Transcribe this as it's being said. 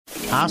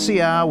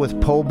RCR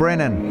with Paul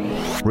Brennan,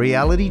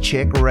 Reality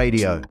Check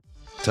Radio.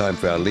 Time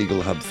for our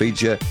Legal Hub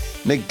feature.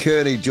 Nick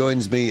Kearney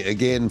joins me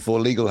again for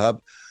Legal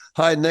Hub.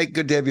 Hi, Nick.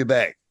 Good to have you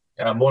back.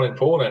 Morning,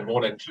 Paul, and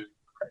morning to...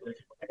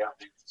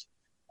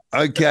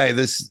 Okay,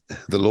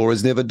 the law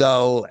is never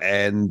dull,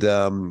 and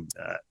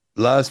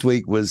last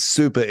week was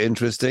super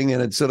interesting,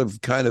 and it sort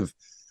of kind of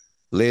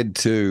led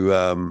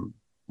to,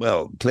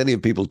 plenty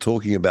of people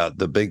talking about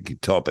the big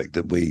topic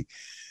that we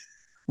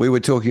were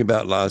talking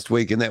about last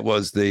week, and that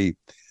was the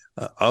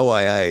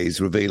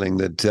OIAs revealing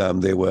that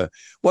there were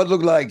what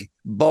looked like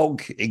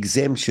bulk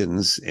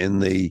exemptions in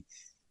the,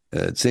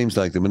 it seems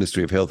like the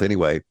Ministry of Health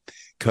anyway,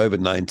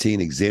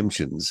 COVID-19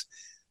 exemptions.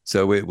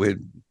 So we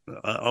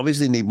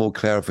obviously need more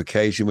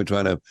clarification. We're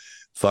trying to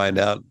find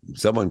out,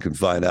 someone can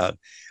find out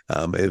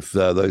if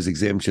those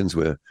exemptions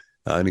were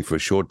only for a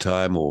short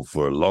time or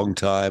for a long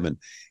time, and,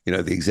 you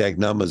know, the exact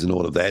numbers and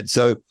all of that.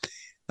 So,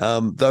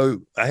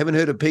 though I haven't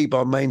heard a peep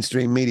on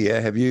mainstream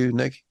media, have you,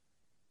 Nick?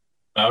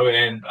 No,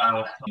 and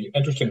the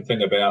interesting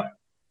thing about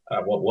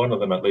one of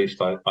them, at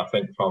least, I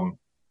think from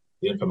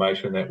the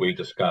information that we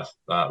discussed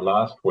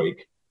last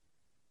week,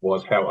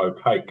 was how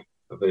opaque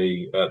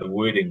the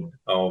wording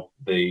of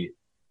the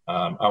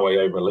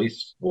OIA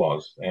release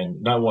was,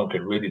 and no one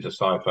could really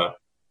decipher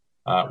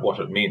what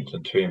it meant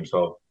in terms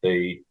of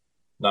the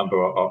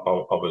number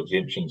of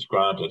exemptions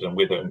granted, and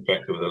whether in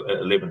fact it was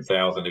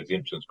 11,000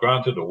 exemptions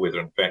granted, or whether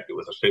in fact it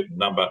was a certain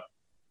number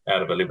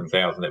out of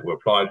 11,000 that were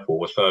applied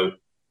for. So,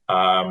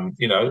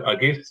 I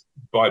guess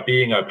by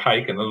being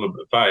opaque and a little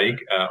bit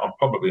vague,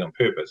 probably on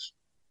purpose,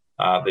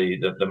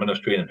 the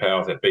ministry and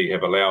powers that be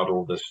have allowed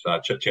all this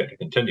chit-chat to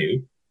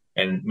continue,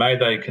 and may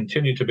they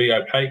continue to be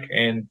opaque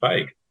and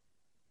vague.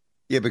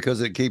 Yeah, because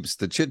it keeps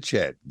the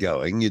chit-chat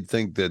going. You'd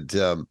think that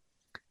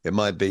it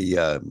might be,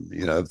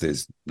 if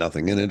there's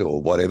nothing in it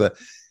or whatever,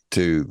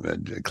 to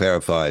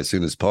clarify as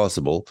soon as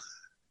possible,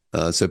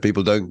 so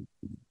people don't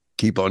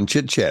keep on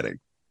chit-chatting,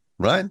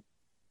 right?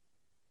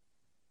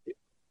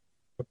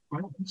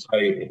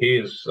 Say,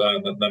 here's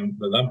the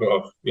number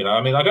of,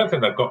 I don't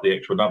think they've got the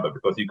actual number,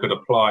 because you could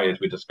apply, as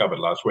we discovered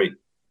last week,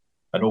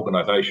 an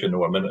organisation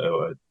or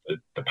a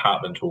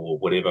department or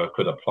whatever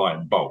could apply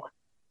in bulk,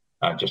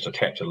 just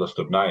attach a list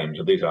of names.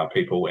 And these are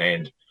people,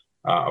 and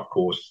of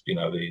course,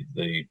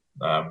 the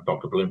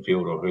Dr.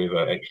 Bloomfield or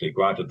whoever actually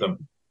granted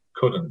them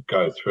couldn't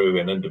go through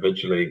and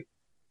individually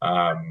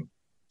add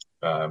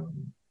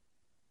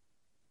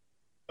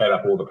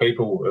up all the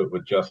people. It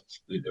would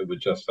just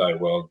say,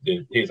 well,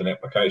 here's an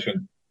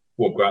application,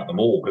 we'll grant them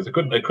all, because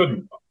they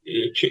couldn't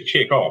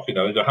check off.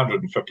 There's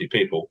 150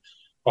 people.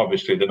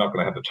 Obviously, they're not going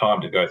to have the time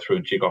to go through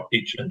and check off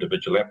each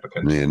individual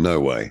applicant. Yeah, no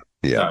way.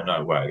 Yeah,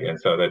 no way. And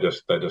so they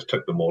just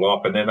took them all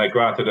off, and then they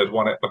granted as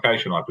one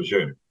application, I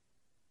presume,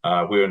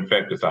 where in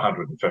fact it's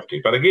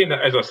 150. But again,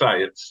 as I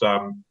say, it's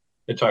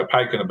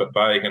opaque and a bit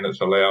vague, and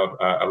it's allowed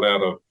a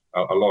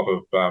lot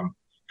of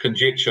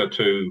conjecture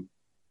to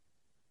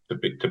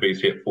be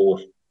set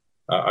forth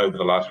over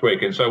the last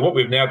week. And so what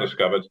we've now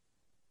discovered,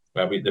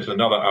 there's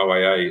another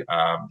OIA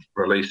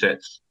release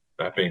that's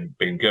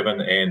been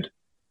given, and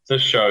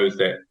this shows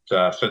that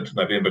since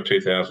November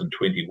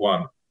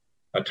 2021,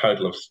 a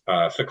total of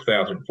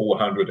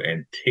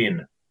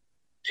 6,410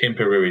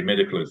 temporary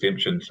medical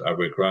exemptions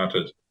were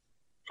granted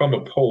from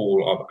a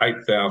pool of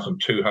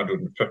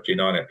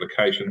 8,259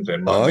 applications.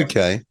 And my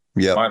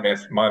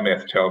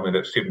math tells me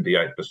that's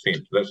 78%.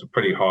 So that's a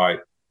pretty high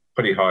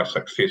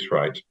success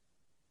rate.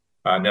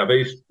 Now,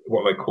 these,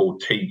 what they call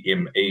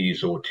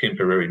TMEs, or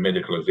temporary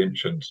medical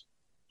exemptions,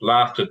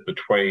 lasted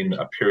between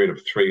a period of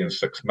 3 and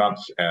 6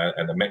 months,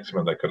 and the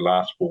maximum they could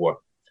last for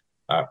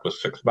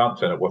was 6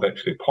 months, and it was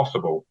actually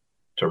possible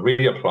to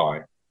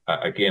reapply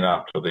again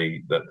after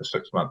the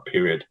 6 month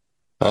period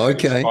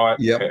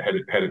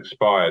had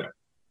expired.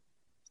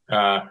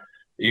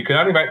 You can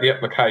only make the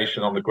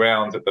application on the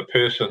grounds that the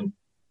person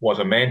was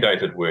a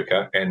mandated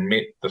worker and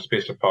met the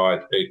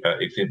specified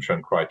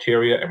exemption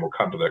criteria, and we'll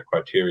come to that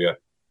criteria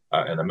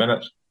in a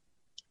minute.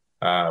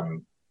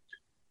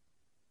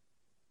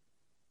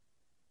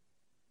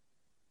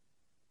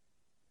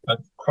 The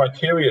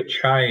criteria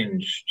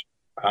changed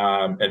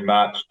in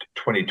March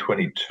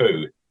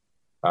 2022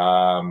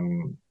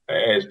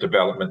 as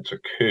developments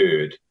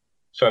occurred.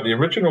 So the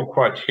original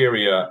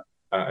criteria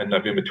in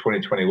November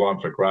 2021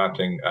 for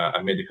granting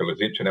a medical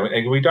exemption,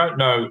 and we don't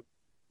know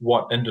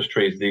what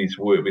industries these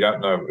were. We don't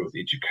know if it was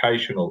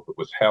educational, if it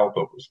was health,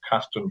 or if it was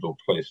customs or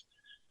police.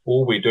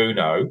 All we do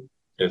know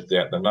is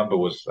that the number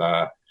was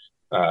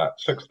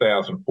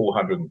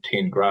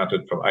 6,410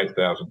 granted from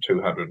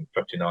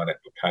 8,259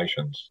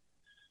 applications.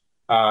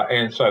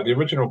 And so the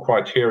original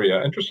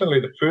criteria, interestingly,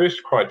 the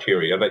first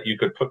criteria that you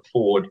could put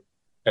forward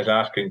as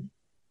asking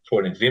for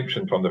an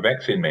exemption from the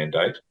vaccine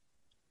mandate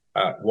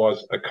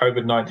was a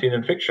COVID-19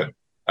 infection.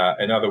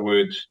 In other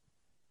words,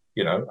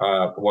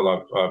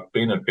 I've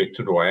been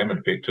infected, or I am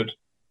infected,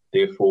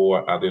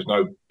 therefore there's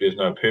no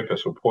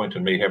purpose or point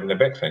in me having the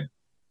vaccine.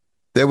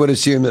 They would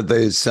assume that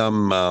there's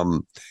some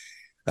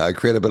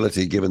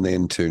credibility given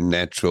then to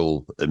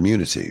natural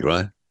immunity,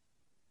 right?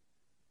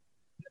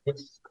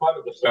 kind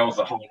of dispels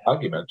the whole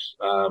argument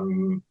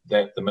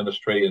that the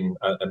ministry and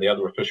the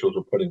other officials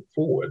were putting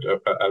forward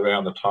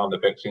around the time the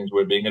vaccines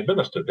were being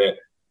administered, that,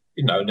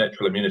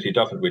 natural immunity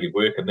doesn't really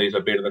work and these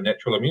are better than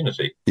natural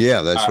immunity.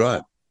 Yeah, that's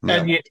right.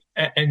 Yeah.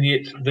 And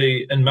yet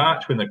in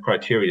March, when the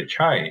criteria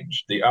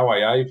changed, the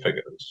OIA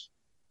figures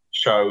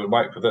show, and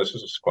wait for this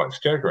is quite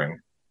staggering,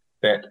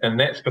 that in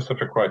that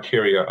specific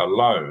criteria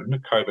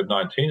alone,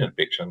 COVID-19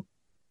 infection,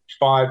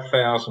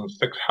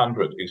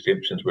 5,600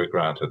 exemptions were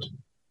granted.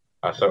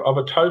 So of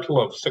a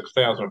total of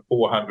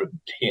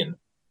 6,410,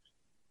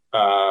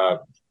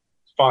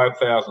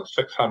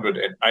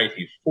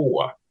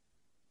 5,684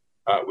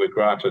 were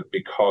granted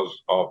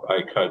because of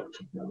a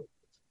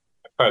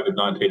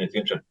COVID-19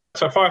 exemption.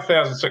 So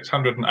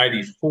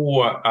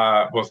 5,684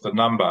 was the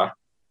number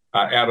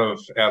out of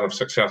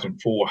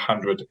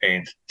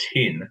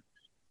 6,410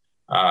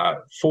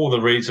 for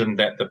the reason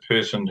that the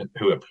person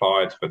who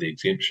applied for the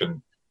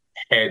exemption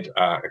had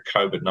a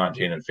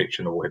COVID-19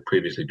 infection or had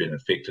previously been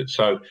infected.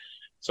 So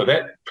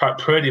that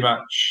pretty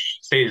much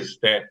says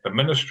that the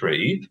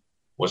ministry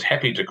was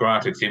happy to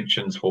grant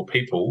exemptions for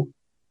people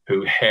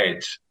who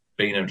had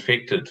been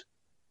infected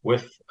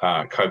with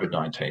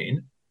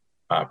COVID-19,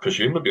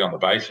 presumably on the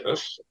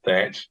basis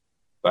that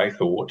they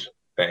thought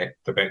that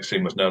the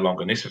vaccine was no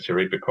longer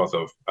necessary because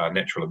of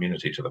natural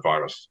immunity to the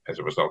virus as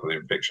a result of the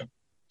infection.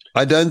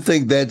 I don't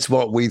think that's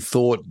what we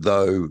thought,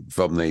 though,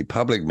 from the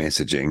public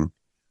messaging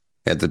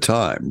at the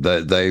time.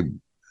 I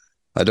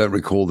don't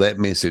recall that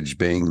message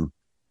being,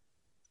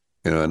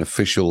 an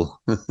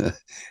official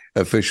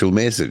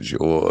message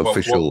or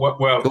official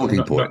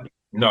talking point.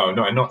 No,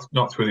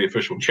 not through the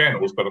official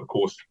channels, but of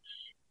course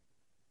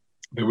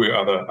there were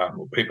other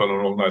people in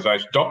an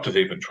organisation, doctors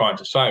even, trying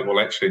to say, well,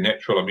 actually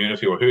natural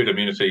immunity or herd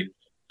immunity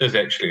is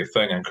actually a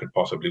thing and could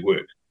possibly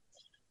work.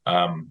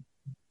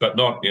 But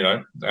not,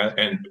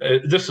 and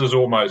this is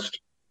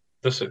almost,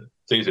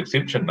 these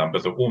exemption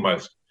numbers are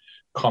almost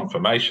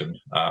confirmation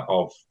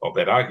of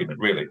that argument,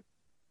 really.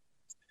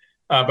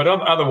 But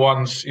other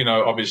ones,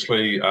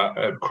 obviously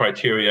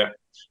criteria,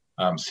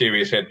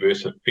 serious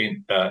adverse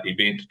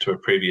event to a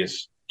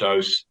previous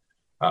dose,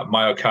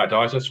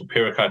 myocarditis or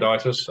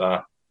pericarditis,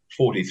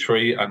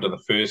 43 under the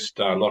first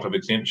lot of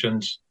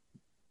exemptions.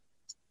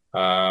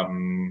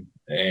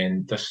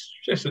 And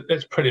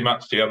that's pretty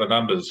much the other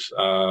numbers,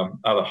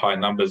 other high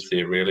numbers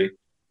there, really.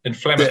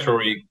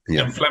 Inflammatory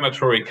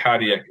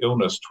cardiac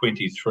illness,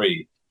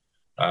 23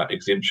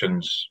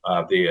 exemptions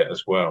there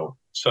as well.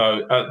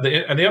 So,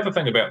 the other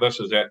thing about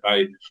this is that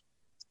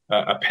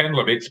a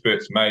panel of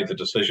experts made the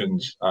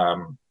decisions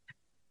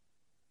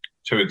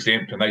to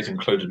exempt, and these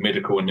included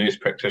medical and nurse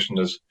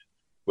practitioners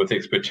with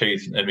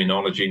expertise in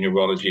immunology,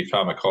 neurology,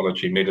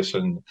 pharmacology,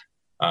 medicine,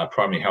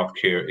 primary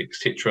healthcare,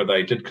 etc.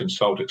 They did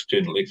consult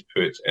external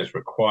experts as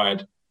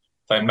required.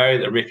 They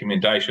made a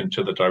recommendation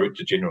to the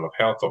Director General of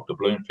Health, Dr.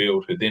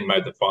 Bloomfield, who then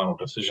made the final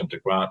decision to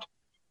grant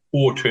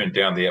or turn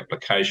down the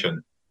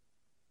application.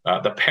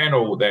 The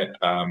panel that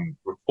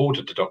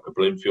reported to Dr.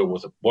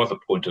 Bloomfield was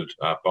appointed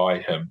by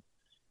him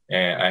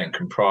and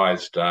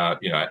comprised,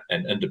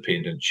 an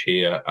independent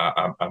chair,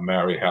 a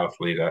Maori health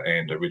leader,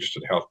 and a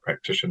registered health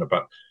practitioner.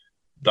 But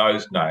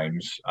those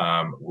names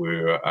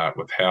were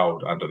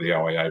withheld under the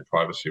OIA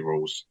privacy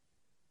rules.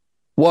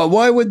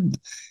 Why would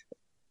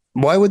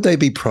they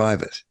be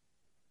private?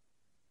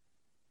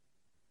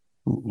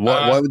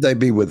 Why would they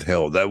be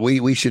withheld? That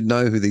we should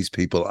know who these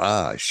people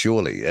are,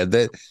 surely. And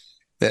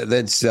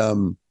that's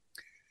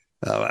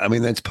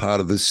that's part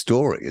of the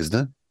story, isn't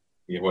it?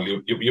 Yeah, well,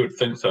 you would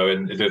think so.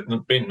 And there's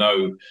been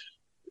no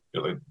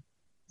the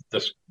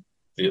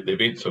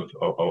events of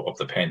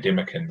the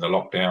pandemic and the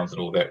lockdowns and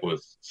all that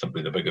was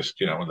simply the biggest,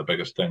 one of the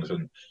biggest things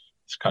in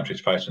this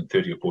country's faced in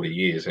 30 or 40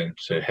 years. And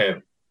to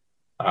have,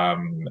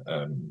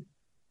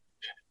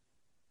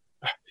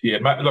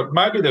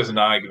 maybe there's an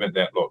argument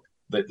that,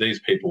 that these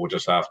people were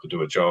just asked to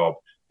do a job.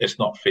 It's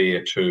not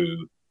fair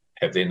to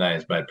have their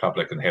names made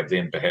public and have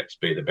them perhaps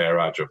be the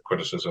barrage of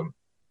criticism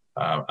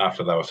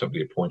after they were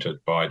simply appointed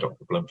by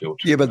Dr. Bloomfield.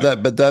 Yeah,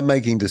 but they're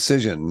making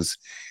decisions,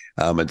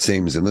 it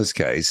seems in this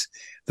case,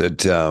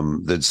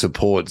 that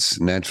supports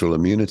natural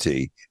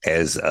immunity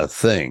as a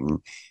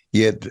thing,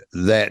 yet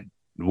that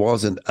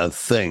wasn't a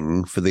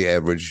thing for the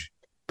average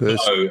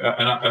person. No,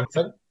 and I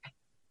think,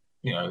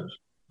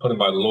 putting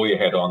my lawyer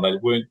hat on, they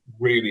weren't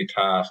really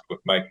tasked with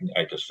making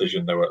a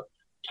decision. They were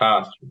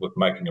tasked with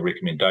making a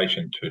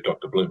recommendation to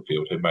Dr.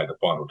 Bloomfield, who made the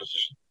final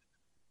decision.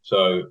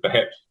 So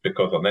perhaps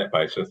because on that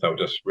basis they were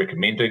just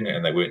recommending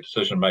and they weren't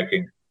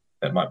decision-making,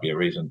 that might be a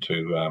reason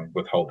to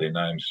withhold their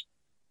names.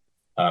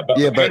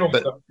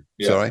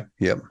 Sorry.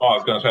 Yeah. I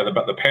was going to say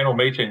but the panel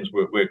meetings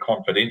were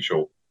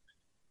confidential,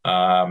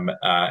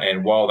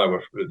 and while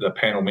the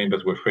panel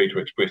members were free to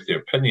express their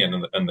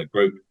opinion in the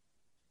group,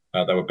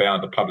 they were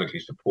bound to publicly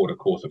support a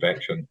course of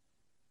action,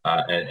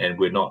 and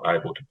we're not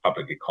able to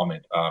publicly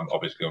comment,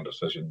 obviously, on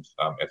decisions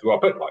as well.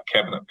 A bit like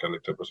cabinet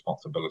collective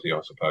responsibility,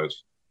 I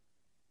suppose.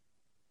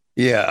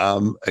 Yeah.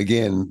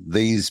 Again,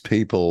 these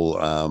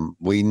people,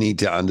 we need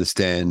to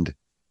understand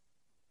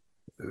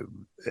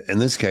in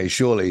this case,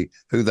 surely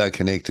who they're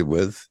connected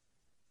with,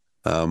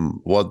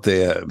 what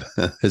their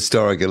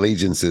historic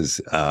allegiances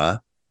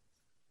are.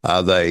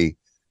 Are they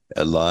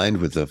aligned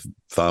with the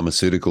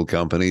pharmaceutical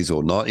companies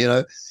or not?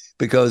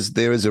 Because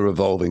there is a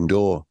revolving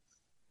door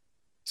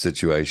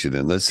situation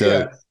in this.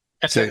 Yes,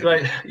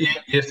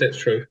 that's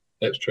true.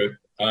 That's true.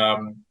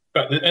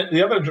 But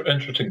the other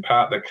interesting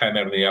part that came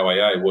out of the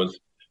OIA was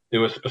there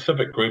was a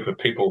specific group of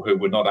people who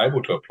were not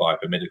able to apply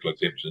for medical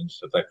exemptions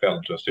if they fell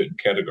into a certain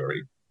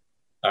category.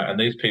 And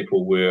these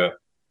people were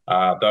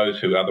those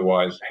who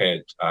otherwise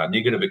had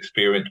negative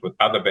experience with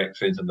other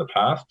vaccines in the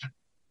past.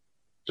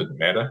 Didn't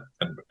matter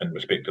in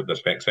respect of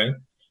this vaccine,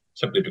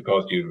 simply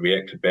because you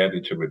reacted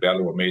badly to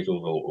rubella or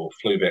measles or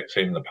flu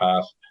vaccine in the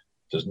past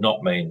does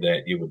not mean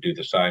that you would do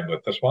the same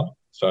with this one.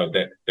 So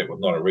that was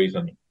not a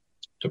reason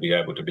to be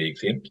able to be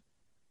exempt.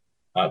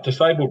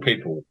 Disabled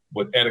people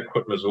with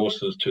adequate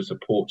resources to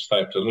support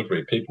safe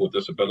delivery, people with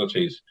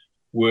disabilities,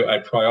 were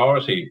a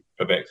priority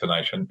for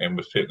vaccination and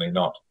was certainly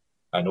not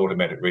an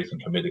automatic reason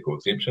for medical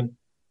exemption.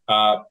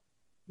 Now,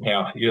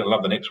 you'll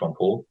love the next one,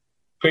 Paul.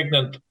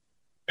 Pregnant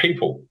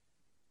people.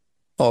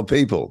 Oh,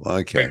 people.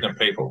 Okay. Pregnant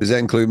people. Does that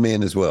include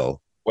men as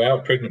well? Well,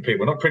 pregnant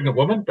people. Not pregnant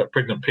women, but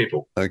pregnant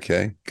people.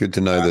 Okay. Good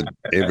to know that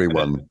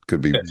everyone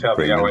could be that's how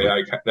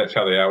pregnant. That's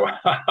how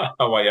the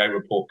OIA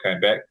report came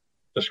back,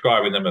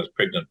 describing them as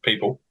pregnant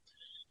people.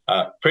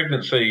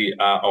 Pregnancy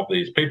of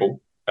these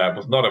people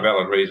was not a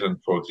valid reason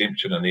for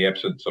exemption in the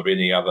absence of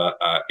any other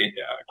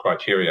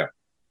criteria.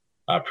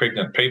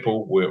 Pregnant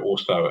people were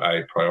also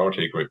a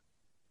priority group.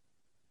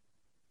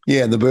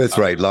 Yeah, and the birth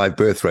rate, live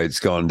birth rate's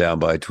gone down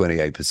by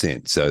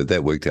 28%. So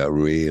that worked out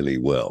really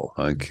well.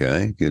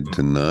 Okay, good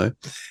to know.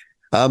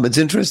 It's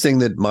interesting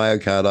that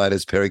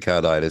myocarditis,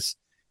 pericarditis,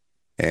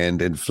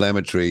 and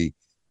inflammatory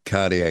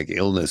cardiac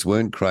illness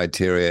weren't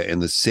criteria in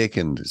the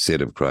second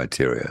set of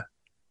criteria.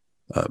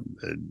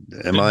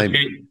 Didn't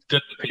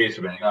appear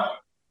to be, no.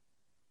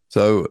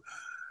 So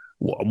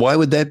why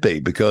would that be?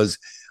 Because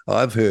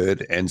I've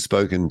heard and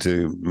spoken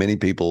to many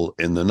people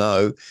in the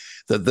know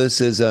that this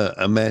is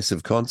a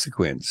massive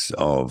consequence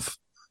of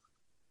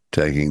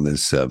taking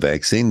this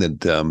vaccine,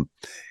 that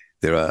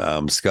there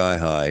are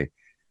sky-high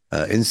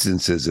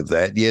instances of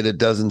that, yet it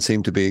doesn't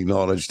seem to be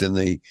acknowledged in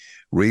the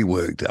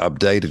reworked,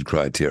 updated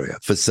criteria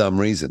for some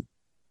reason.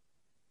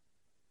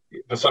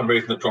 For some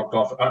reason, it dropped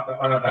off.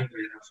 I don't think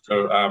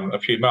after a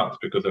few months,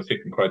 because the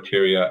second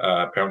criteria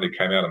apparently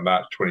came out in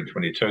March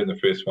 2022 and the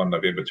first one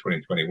November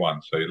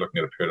 2021. So you're looking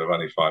at a period of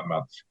only 5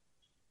 months.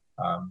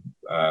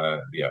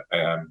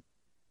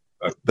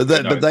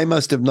 But they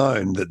must have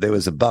known that there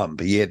was a bump,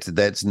 yet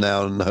that's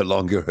now no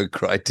longer a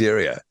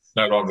criteria.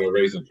 No longer a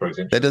reason for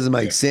exemption. That doesn't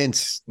make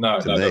sense. No,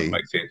 it doesn't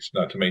make sense.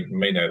 No, to me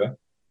neither.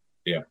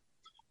 Yeah.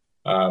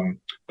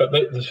 But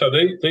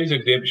these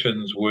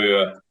exemptions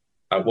were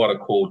what are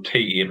called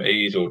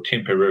TMEs, or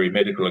temporary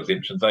medical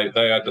exemptions.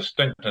 They are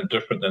distinct and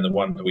different than the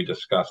ones that we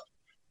discussed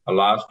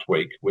last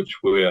week,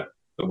 which were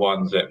the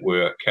ones that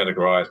were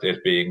categorized as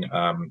being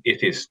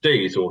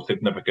SSDs, or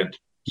significant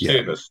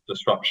service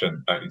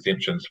disruption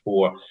exemptions,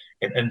 for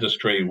an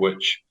industry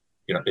which,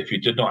 if you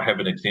did not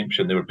have an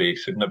exemption, there would be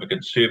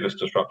significant service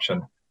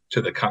disruption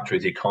to the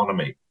country's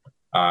economy.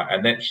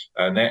 And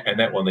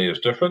that one there is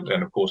different.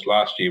 And of course,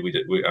 last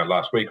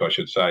week, I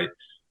should say,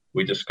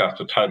 we discussed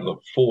a total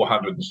of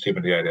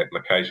 478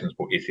 applications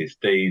for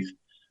SSDs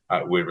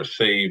were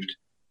received.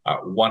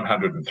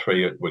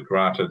 103 were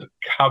granted,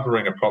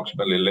 covering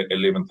approximately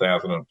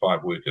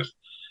 11,005 workers.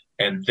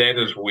 And that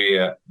is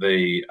where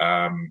the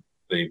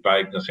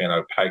vagueness and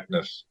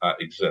opaqueness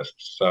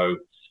exists. So,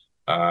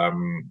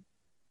 the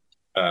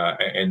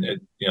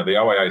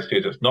OIA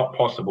says it's not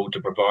possible to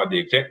provide the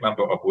exact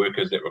number of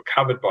workers that were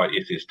covered by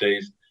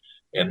SSDs,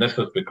 and this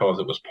is because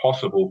it was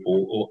possible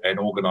for an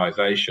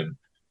organisation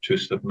to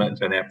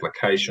submit an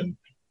application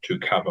to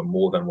cover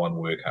more than one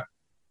worker.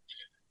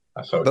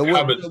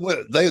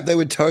 They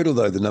would total,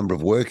 though, the number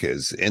of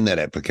workers in that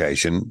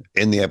application,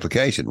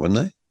 wouldn't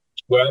they?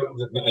 Well,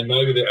 and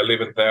maybe the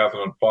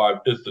 11,005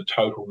 is the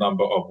total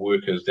number of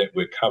workers that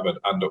were covered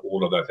under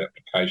all of those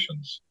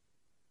applications.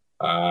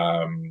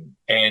 And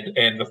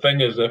the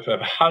thing is, if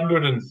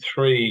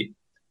 103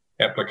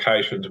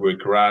 applications were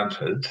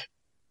granted,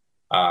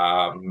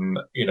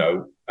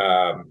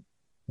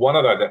 one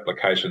of those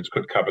applications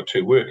could cover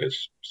 2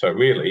 workers. So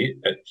really,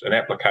 it's an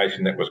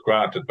application that was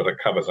granted, but it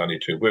covers only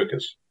 2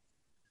 workers.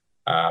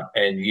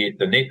 And yet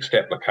the next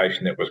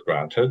application that was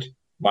granted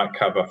might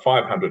cover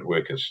 500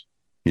 workers.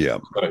 Yeah.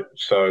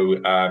 So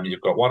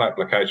you've got one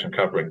application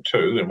covering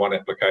 2 and one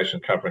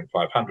application covering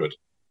 500.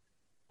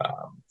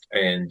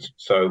 And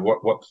so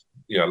what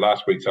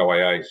last week's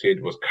OIA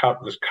said was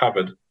this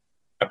covered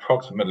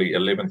approximately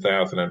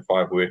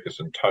 11,005 workers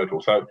in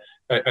total. So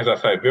as I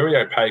say, very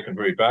opaque and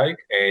very vague,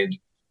 and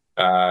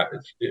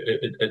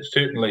it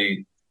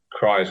certainly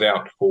cries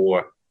out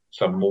for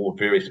some more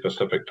very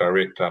specific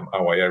direct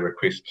OIA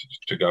requests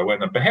to go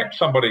in. And perhaps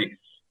somebody,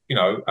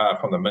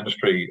 from the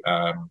ministry,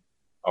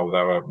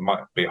 although I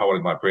might be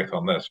holding my breath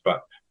on this,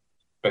 but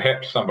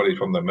perhaps somebody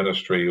from the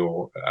ministry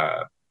or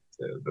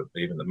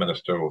even the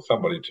minister or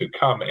somebody to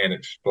come and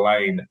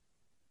explain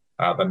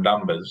the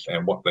numbers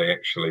and what they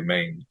actually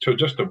mean, to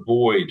just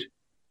avoid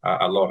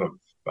a lot of,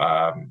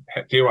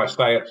 dare I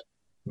say it,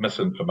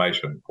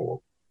 misinformation,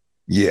 Paul.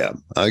 Yeah.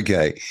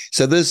 Okay.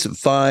 So this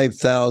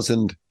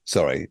 5,000,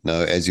 sorry,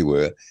 no, as you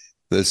were,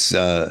 this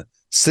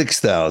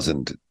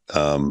 6,000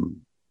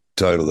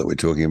 total that we're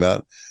talking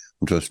about.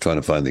 I'm just trying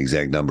to find the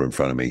exact number in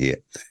front of me here.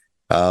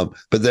 But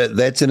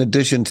that's in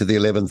addition to the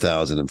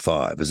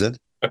 11,005, is it?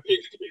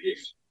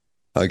 Yes.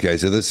 Okay,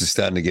 so this is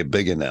starting to get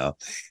bigger now,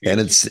 and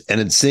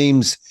it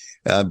seems.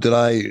 Did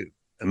I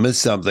miss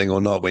something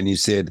or not when you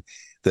said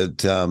that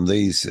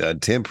these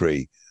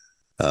temporary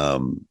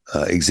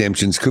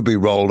exemptions could be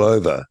rolled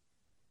over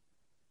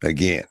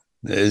again?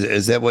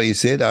 Is that what you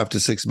said? After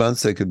 6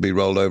 months, they could be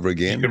rolled over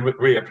again? You can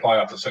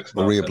reapply after 6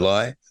 months. Or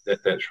reapply?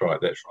 That's right.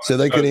 So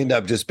they could end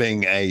up just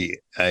being a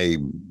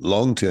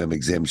long-term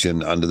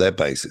exemption under that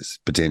basis,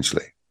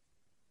 potentially,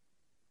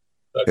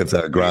 if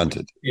they're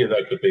granted. Yeah,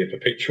 they could be a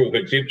perpetual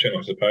exemption,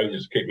 I suppose.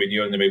 Just keep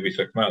renewing them every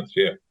 6 months,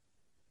 yeah.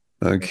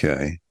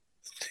 Okay.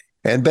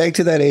 And back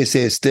to that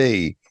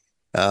SSD,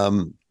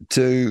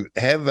 to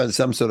have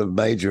some sort of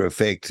major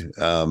effect,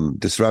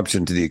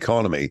 disruption to the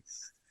economy,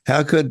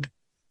 how could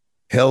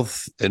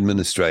health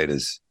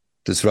administrators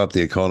disrupt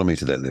the economy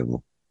to that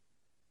level?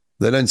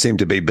 They don't seem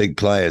to be big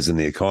players in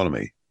the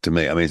economy to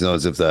me. I mean, it's not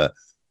as if they're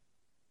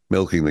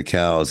milking the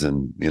cows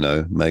and,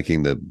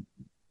 making the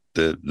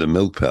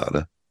milk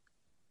powder.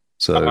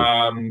 So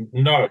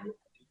no,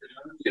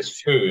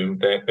 assume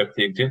that if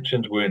the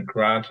exemptions weren't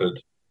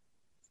granted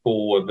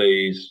for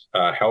these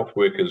health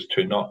workers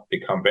to not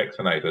become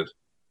vaccinated,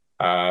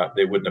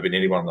 there wouldn't have been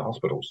anyone in the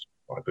hospitals,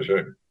 I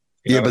presume.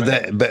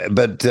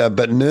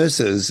 But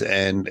nurses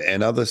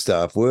and other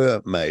staff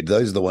were made.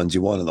 Those are the ones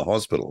you want in the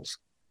hospitals.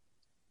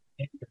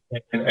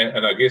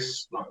 And I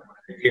guess,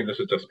 again, this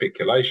is just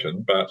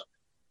speculation, but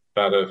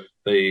if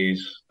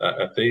these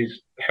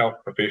health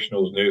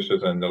professionals,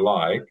 nurses, and the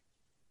like,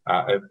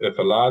 if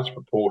a large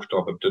proportion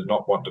of them did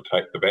not want to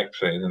take the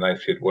vaccine, and they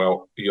said,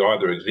 "Well, you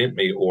either exempt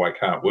me or I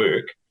can't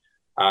work,"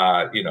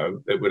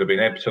 it would have been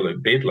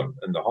absolute bedlam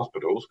in the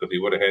hospitals, because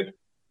you would have had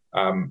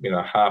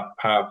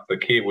half the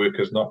care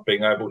workers not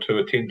being able to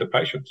attend to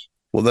patients.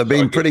 Well, they've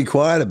been pretty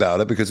quiet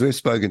about it, because we've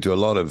spoken to a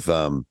lot of,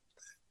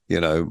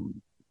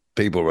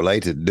 people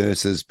related,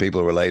 nurses,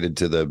 people related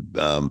to the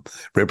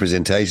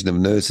representation of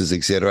nurses,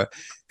 etc.,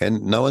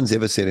 and no one's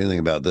ever said anything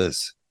about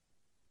this.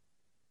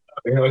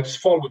 It's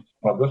followed.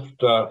 I'm just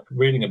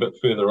reading a bit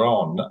further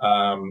on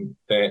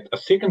that a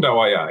second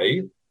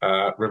OIA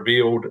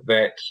revealed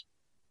that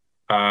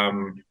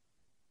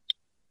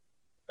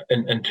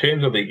in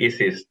terms of the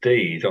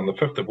SSDs, on the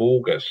 5th of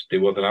August, there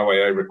was an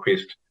OIA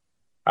request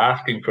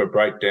asking for a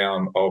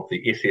breakdown of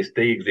the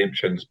SSD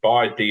exemptions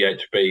by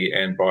DHB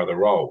and by the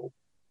role.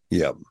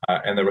 Yeah.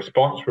 And the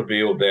response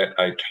revealed that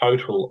a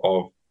total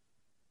of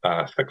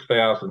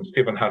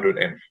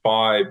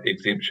 6,705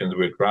 exemptions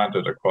were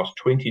granted across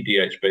 20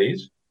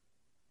 DHBs,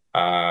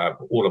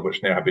 all of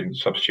which now have been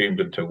subsumed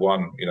into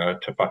one,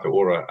 Te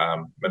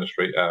Whakaora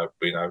Ministry,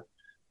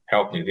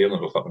 Health New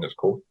Zealand or something it's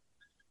called.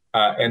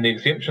 And the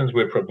exemptions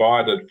were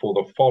provided for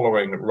the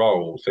following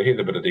roles. So here's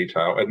a bit of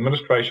detail.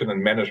 Administration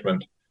and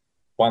management,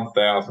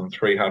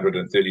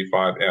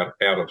 1,335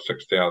 out of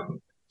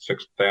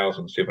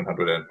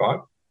 6,705.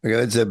 Okay,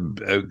 that's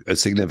a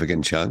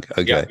significant chunk.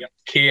 Okay. Yeah.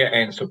 Care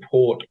and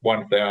support,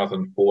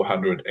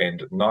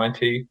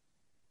 1,490.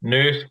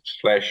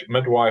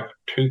 Nurse/midwife,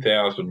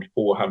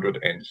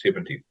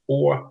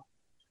 2,474.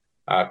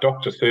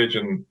 Doctor,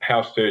 surgeon,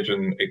 house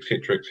surgeon,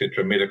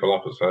 etc., medical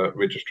officer,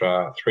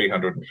 registrar,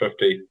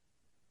 350.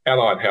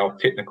 Allied health,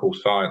 technical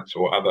science,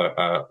 or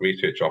other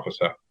research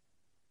officer,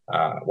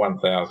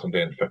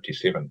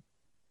 1,057.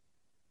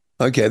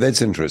 Okay,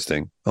 that's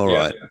interesting. All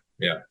right.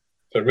 Yeah.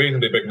 So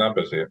reasonably big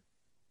numbers here.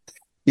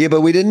 Yeah,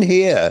 but we didn't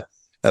hear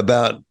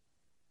about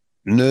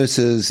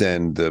nurses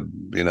and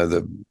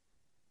who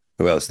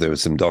else? There were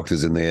some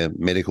doctors in there,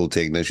 medical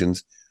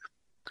technicians.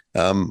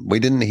 We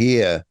didn't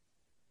hear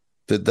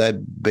that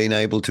they'd been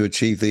able to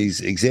achieve these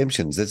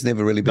exemptions. That's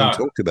never really been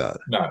talked about.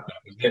 No.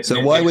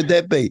 So why would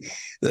that be?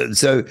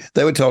 So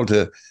they were told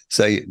to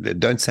say,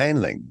 don't say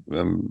anything.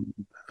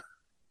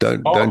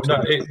 Don't. No. I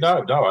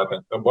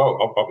think,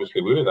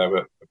 obviously we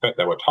were. In fact,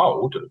 they were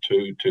told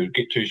to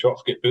get 2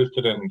 shots, get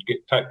boosted, and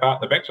take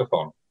part in the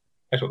vaxathon.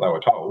 That's what they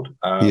were told.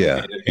 And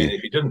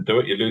if you didn't do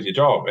it, you lose your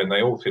job. And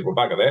they all said, "Well,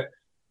 bugger that.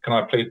 Can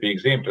I please be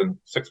exempt?" And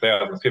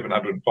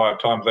 6,705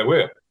 times they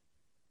were.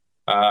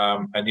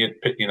 And yet,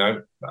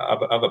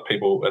 other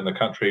people in the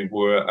country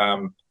were,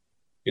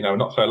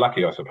 not so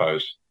lucky, I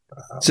suppose.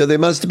 So there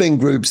must have been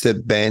groups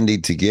that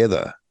bandied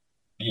together.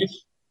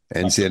 Yes.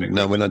 And said,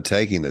 "No, we're not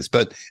taking this."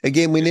 But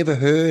again, we never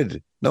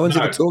heard. No one's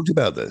ever talked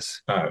about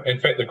this. No.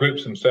 In fact, the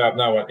groups themselves,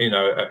 no one.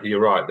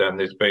 You're right.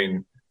 There's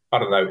been,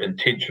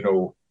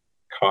 intentional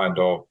kind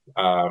of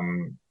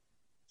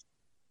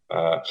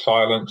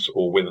silence,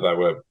 or whether they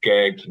were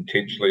gagged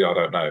intentionally, I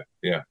don't know.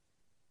 Yeah.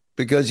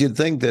 Because you'd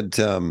think that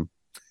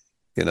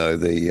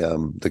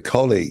the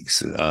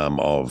colleagues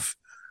of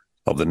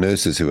of the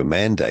nurses who were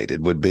mandated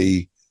would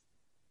be,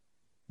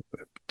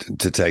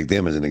 to take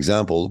them as an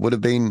example, would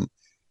have been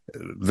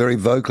very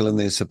vocal in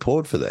their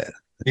support for that,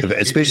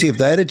 especially if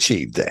they'd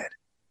achieved that.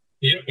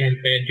 Yeah, and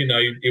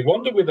you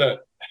wonder whether,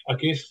 I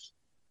guess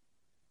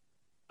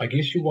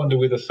you wonder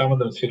whether some of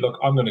them said, look,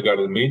 I'm going to go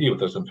to the media with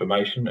this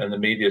information, and the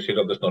media said,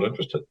 I'm just not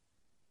interested,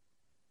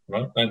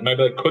 right? And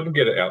maybe they couldn't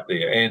get it out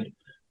there. And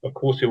of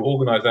course, there were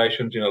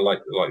organisations, like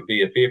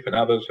VFF and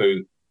others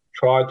who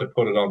tried to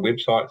put it on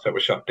websites that were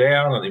shut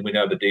down. And then we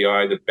know the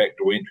DIA did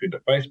backdoor entry into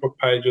Facebook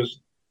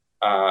pages,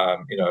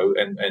 and we know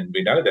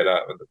that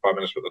the Prime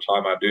Minister at the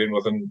time, Ardern,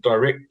 was in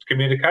direct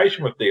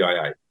communication with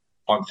DIA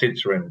on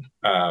censoring,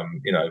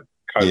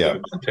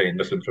 COVID-19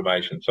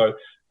 misinformation. So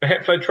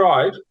perhaps they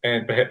tried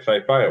and perhaps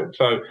they failed.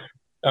 So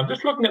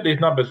just looking at these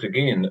numbers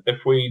again,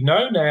 if we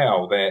know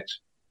now that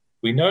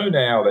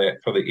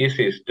for the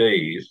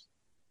SSDs,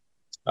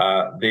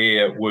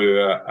 there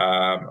were,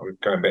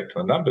 going back to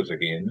the numbers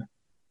again,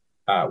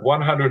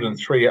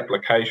 103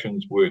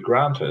 applications were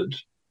granted,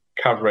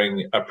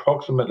 covering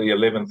approximately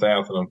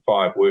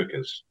 11,005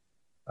 workers.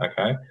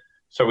 Okay,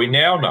 so we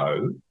now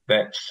know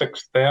that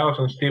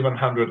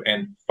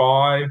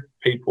 6,705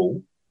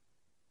 people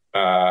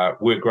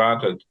were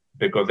granted,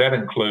 because that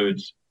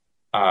includes,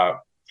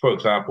 for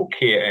example,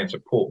 care and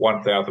support,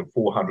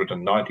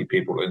 1,490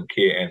 people in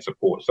care and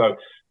support. So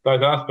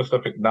those are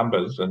specific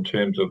numbers in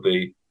terms of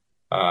the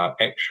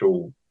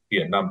actual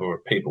number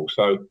of people.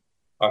 So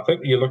I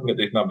think you're looking at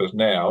these numbers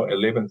now,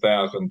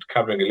 11,000,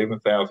 covering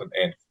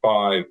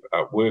 11,005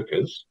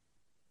 workers.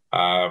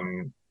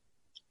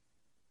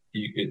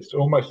 It's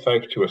almost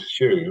safe to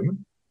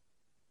assume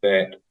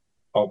that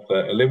of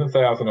the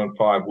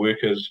 11,005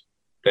 workers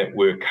that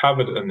were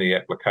covered in the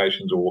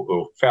applications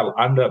or fell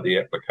under the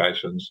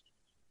applications,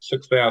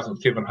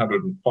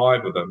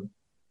 6,705 of them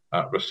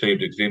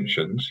received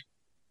exemptions.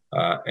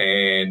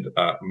 And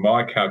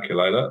my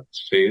calculator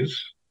says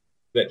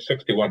that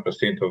 61%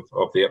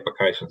 of the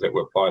applications that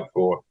were applied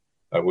for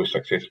were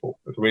successful.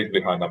 It's a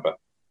reasonably high number.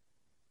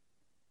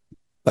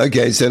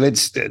 Okay, so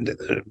let's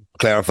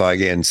clarify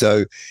again.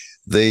 So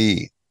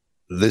the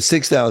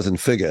 6,000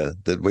 figure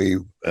that we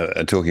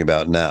are talking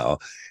about now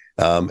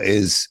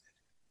is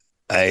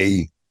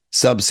a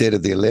subset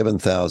of the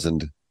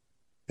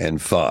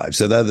 11,005.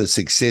 So they're the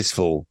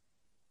successful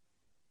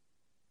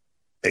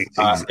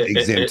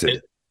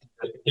exempted.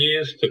 It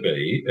appears to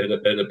be.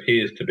 It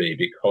appears to be,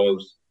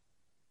 because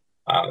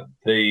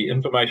the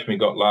information we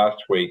got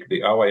last week,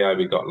 the OIA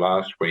we got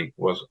last week,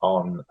 was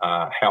on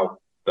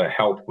the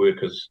health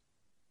workers,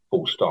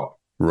 full stop.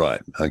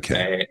 Right.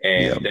 Okay.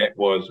 And that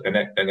was, and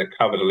it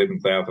covered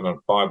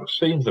 11,005. It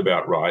seems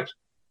about right,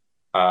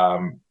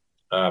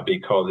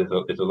 because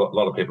there's a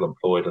lot of people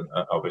employed,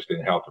 obviously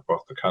in health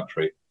across the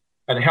country,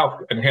 and health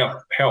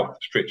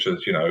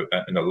stretches,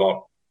 in a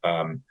lot.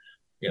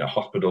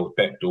 Hospitals,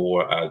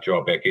 backdoor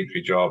back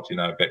entry jobs,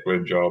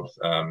 backroom jobs,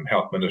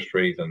 health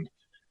ministries, and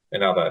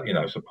other,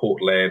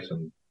 support labs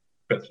and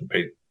bits and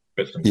pieces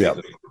like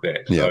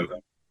that. So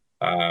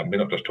we're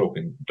not just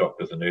talking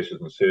doctors and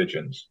nurses and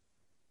surgeons.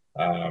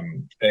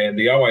 And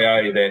the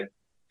OIA that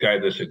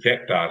gave this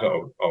exact data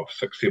of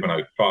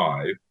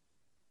 6,705,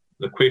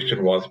 the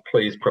question was,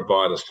 please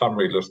provide a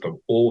summary list of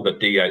all the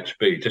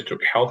DHB,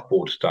 District Health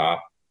Board staff,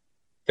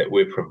 that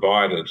were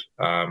provided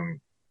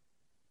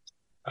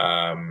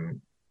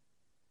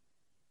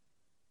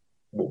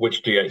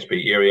which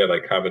DHB area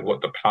they covered,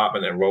 what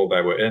department and role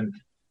they were in,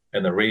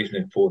 and the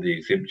reasoning for the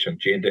exemption,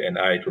 gender and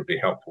age would be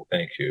helpful.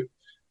 Thank you.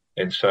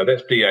 And so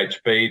that's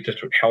DHB,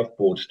 District Health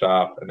Board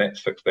staff, and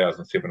that's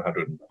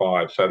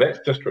 6,705. So that's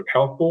District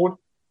Health Board.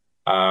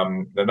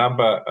 The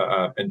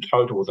number in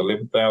total was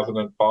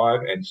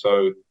 11,005, and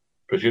so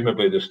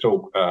presumably there's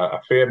still a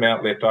fair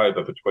amount left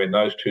over between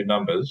those two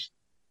numbers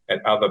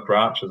at other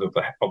branches of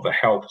the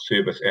health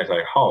service as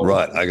a whole.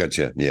 Right, I got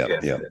you.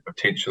 Yeah.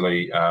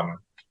 Potentially,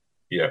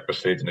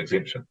 receives an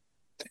exemption.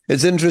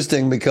 It's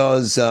interesting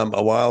because a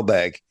while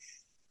back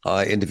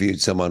I interviewed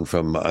someone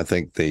from, I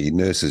think, the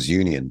Nurses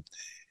Union,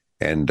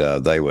 and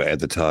they were at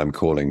the time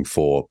calling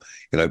for,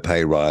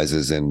 pay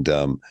rises and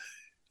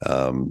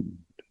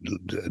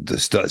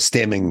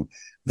stemming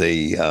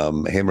the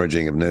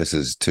hemorrhaging of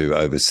nurses to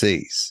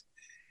overseas.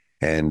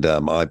 And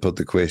I put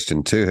the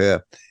question to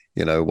her,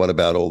 what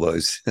about all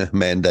those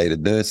mandated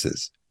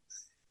nurses?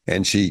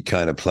 And she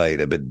kind of played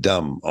a bit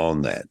dumb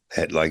on that,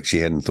 like she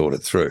hadn't thought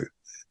it through.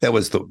 That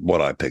was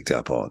what I picked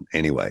up on.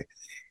 Anyway,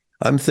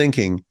 I'm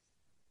thinking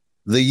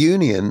the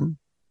union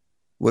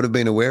would have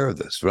been aware of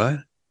this, right?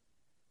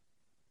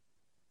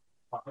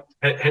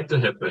 Had to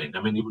have been.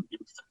 I mean, you would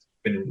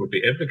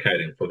be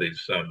advocating for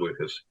these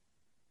workers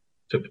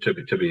to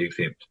be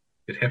exempt.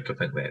 You'd have to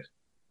think that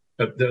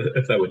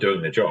if they were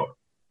doing their job.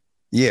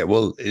 Yeah,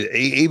 well,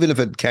 even if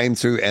it came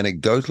through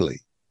anecdotally,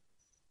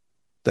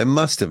 they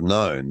must have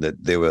known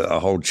that there were a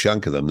whole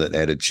chunk of them that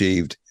had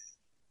achieved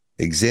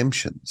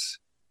exemptions.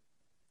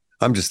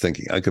 I'm just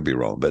thinking, I could be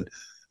wrong, but,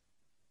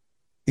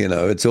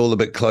 it's all a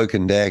bit cloak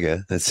and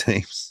dagger, it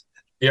seems.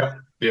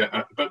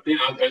 But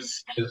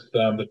as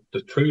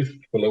the truth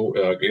will,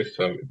 I guess,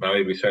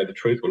 maybe we say the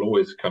truth will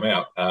always come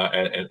out.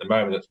 And at the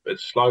moment,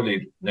 it's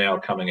slowly now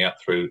coming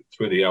out through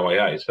the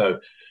OIA. So,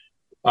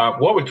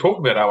 while we're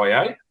talking about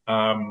OIA,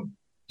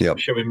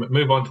 shall we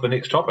move on to the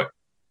next topic?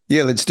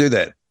 Yeah, let's do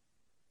that.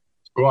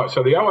 Right.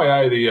 So the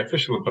OIA, the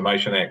Official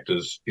Information Act,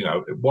 is,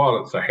 while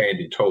it's a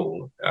handy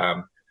tool,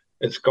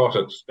 it's got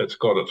its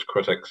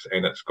critics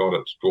and it's got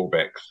its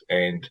drawbacks.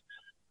 And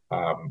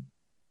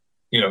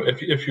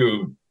if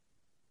you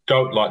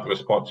don't like the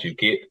response you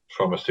get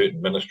from a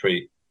certain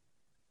ministry,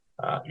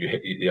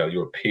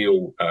 you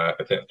appeal,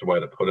 if that's the way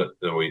to put it,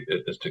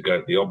 is to go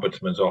to the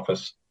Ombudsman's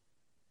office.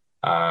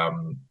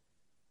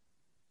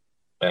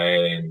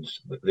 And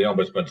the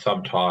Ombudsman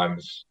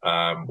sometimes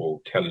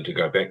will tell you to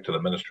go back to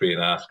the ministry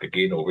and ask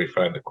again or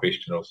reframe the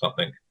question or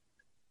something.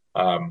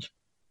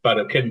 But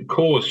it can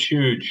cause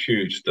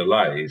huge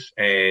delays.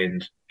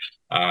 And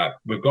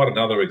we've got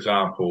another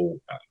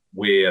example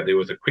where there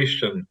was a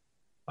question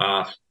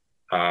asked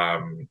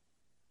in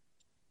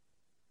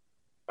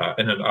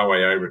an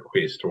OIA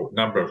request, or a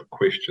number of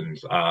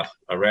questions asked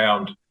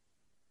around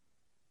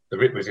the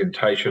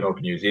representation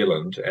of New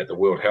Zealand at the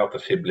World Health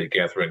Assembly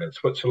gathering in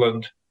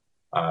Switzerland.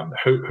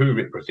 Who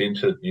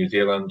represented New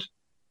Zealand?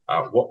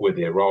 What were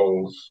their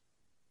roles?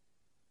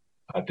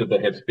 Did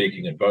they have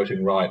speaking and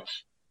voting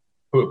rights?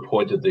 Who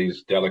appointed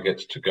these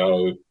delegates to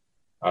go?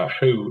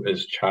 Who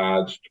is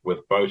charged with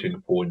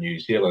voting for New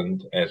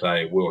Zealand as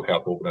a World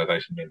Health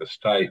Organization member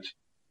state?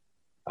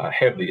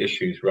 Have the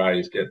issues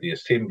raised at the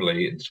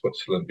Assembly in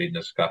Switzerland been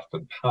discussed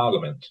in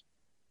Parliament?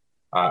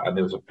 And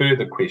there was a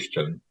further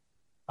question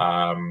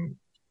to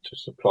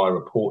supply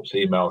reports,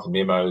 emails, and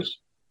memos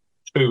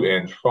to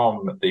and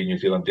from the New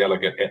Zealand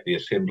delegate at the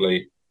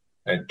Assembly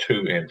and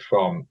to and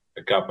from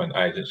the government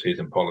agencies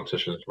and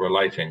politicians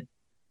relating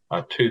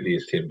to the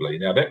Assembly.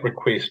 Now, that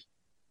request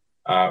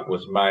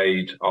was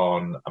made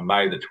on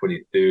May the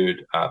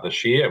 23rd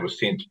this year. It was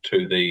sent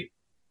to the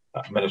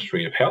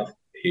Ministry of Health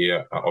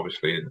here,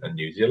 obviously in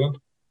New Zealand.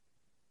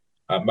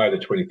 May the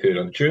 23rd.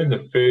 On June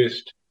the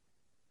 1st,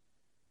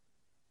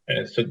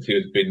 and since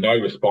there's been no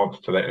response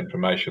to that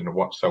information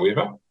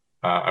whatsoever,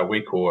 a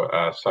week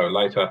or so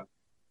later,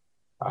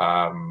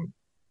 a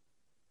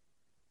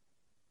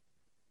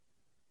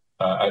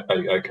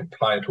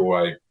complaint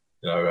or an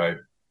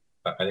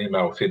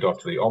email sent off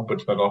to the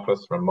Ombudsman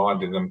office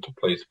reminding them to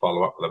please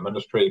follow up with the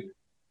ministry.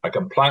 A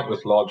complaint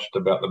was lodged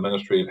about the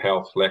Ministry of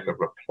Health's lack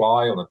of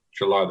reply on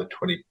July the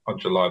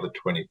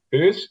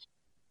 21st.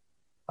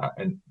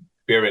 And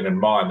bearing in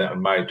mind that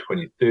on May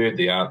 23rd,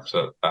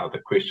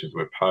 the questions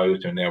were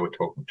posed, and now we're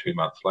talking 2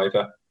 months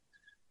later.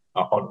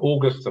 On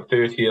August the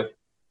 30th,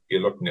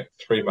 you're looking at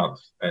 3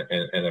 months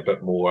and a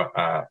bit more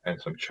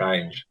and some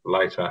change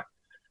later.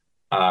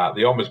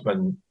 The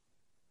Ombudsman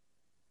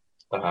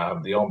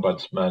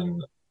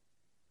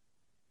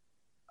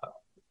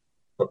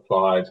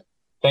replied,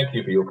 "Thank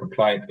you for your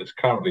complaint. It's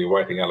currently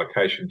awaiting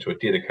allocation to a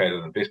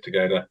dedicated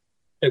investigator.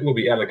 It will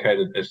be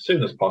allocated as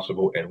soon as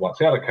possible, and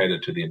once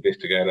allocated to the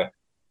investigator,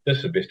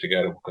 this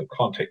investigator will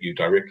contact you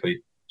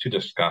directly to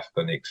discuss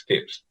the next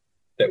steps."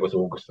 That was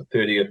August the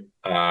 30th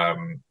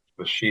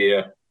this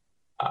year.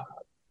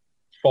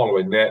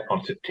 Following that,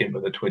 on September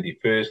the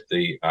 21st,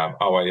 the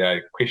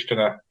OIA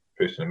questioner,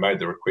 person who made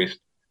the request,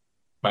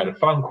 made a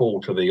phone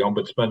call to the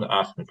Ombudsman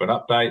asking for an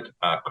update.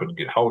 Couldn't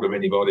get hold of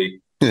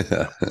anybody.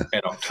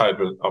 And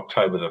October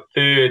the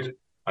 3rd,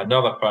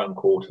 another phone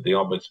call to the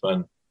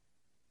Ombudsman,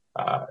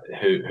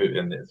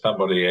 and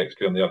somebody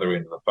actually on the other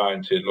end of the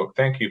phone said, "Look,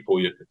 thank you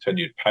for your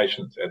continued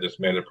patience as this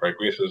matter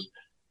progresses.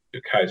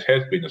 Your case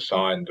has been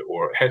assigned,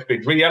 or has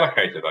been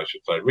reallocated, I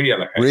should say,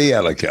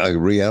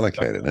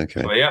 reallocated.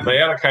 Okay. So they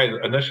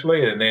allocated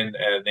initially, and then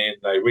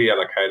they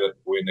reallocate it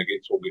when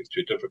it all gets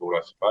too difficult,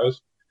 I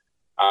suppose.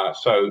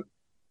 So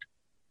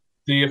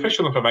the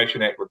Official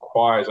Information Act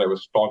requires a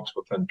response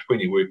within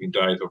 20 working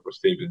days of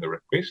receiving the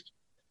request.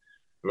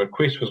 The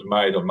request was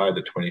made on May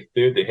the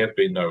 23rd. There has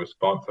been no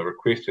response. The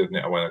request is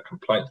now, when a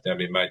complaint's now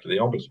been made to the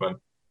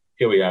Ombudsman.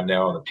 Here we are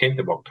now on the 10th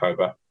of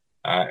October.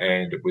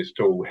 And we're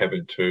still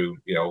having to,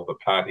 the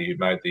party who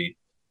made the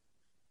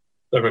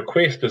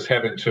request is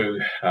having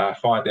to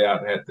find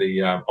out at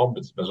the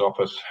Ombudsman's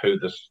office who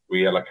this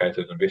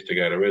reallocated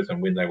investigator is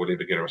and when they will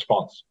ever get a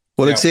response.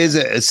 Well, it says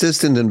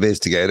assistant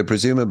investigator.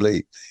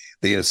 Presumably,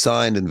 the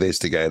assigned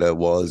investigator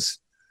was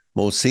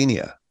more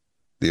senior,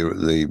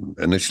 the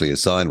initially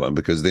assigned one,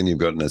 because then you've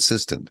got an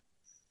assistant.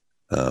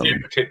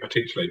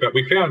 Potentially. But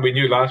we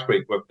knew last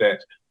week with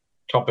that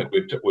topic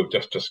we've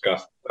just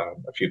discussed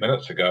a few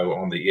minutes ago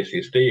on the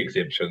SSD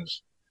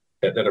exemptions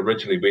that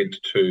originally went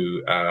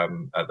to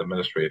the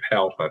Ministry of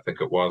Health, I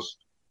think it was,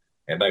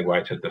 and they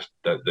waited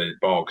the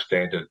bog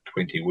standard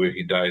 20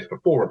 working days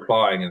before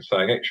replying and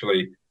saying,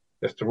 actually,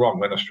 it's the wrong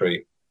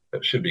ministry.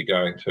 It should be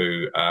going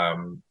to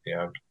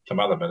some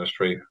other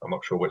ministry. I'm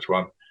not sure which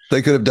one.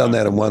 They could have done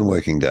that in 1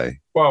 working day.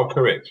 Well,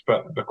 correct,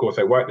 but of course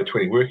they wait the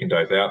 20 working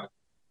days out.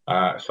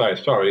 Say,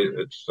 sorry,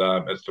 it's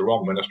the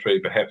wrong ministry.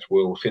 Perhaps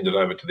we'll send it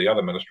over to the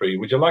other ministry.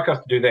 Would you like us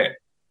to do that?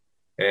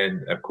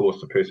 and of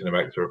course the person who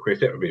makes the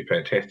request, that would be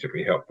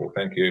fantastically helpful.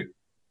 Thank you.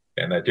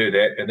 And they do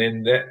that, and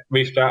then that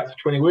restarts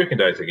 20 working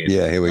days again.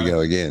 Yeah, here we go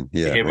again.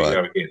 Yeah, here we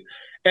go again.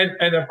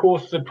 And of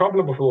course, the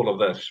problem with all of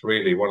this,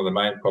 really, one of the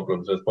main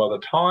problems is by the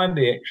time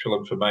the actual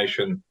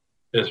information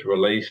is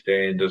released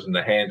and is in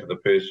the hands of the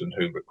person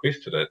who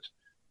requested it,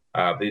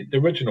 the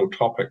original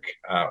topic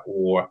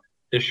or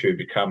issue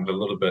becomes a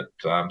little bit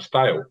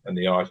stale in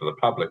the eyes of the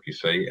public, you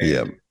see.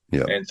 And,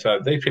 and so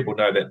these people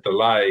know that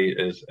delay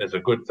is a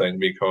good thing,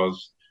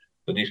 because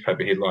the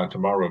newspaper headline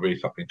tomorrow will be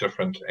something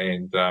different,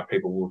 and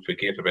people will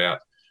forget about,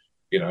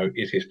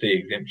 SSD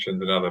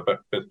exemptions and other. But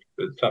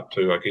it's up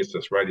to, I guess,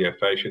 this radio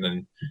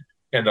station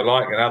and the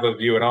like, and others,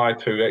 you and I,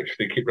 to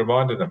actually keep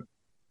reminding them.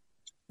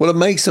 Well, it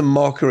makes a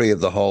mockery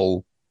of the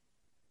whole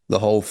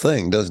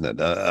thing, doesn't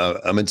it?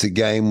 I mean, it's a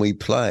game we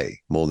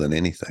play more than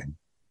anything.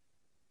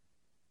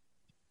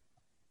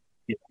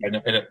 Yeah,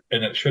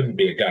 and it shouldn't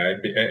be a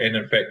game. And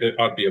in fact,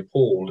 I'd be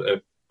appalled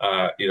if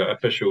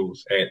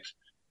officials at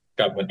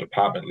government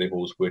department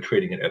levels were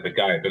treating it as a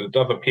game. But it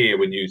does appear,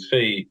 when you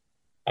see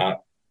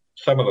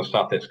some of the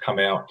stuff that's come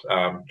out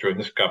during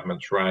this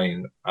government's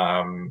reign,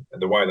 and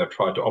the way they've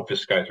tried to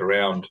obfuscate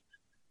around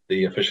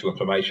the Official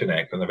Information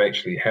Act, and they've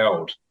actually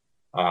held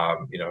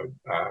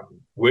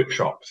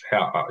workshops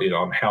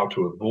on how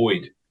to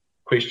avoid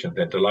questions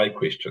and delay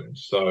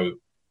questions. So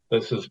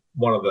this is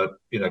one of the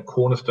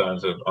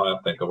cornerstones of, I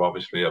think, of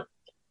obviously a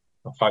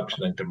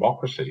functioning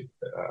democracy.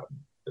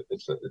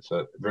 It's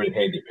a very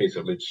handy piece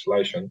of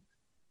legislation,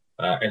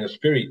 and it's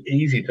very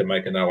easy to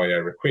make an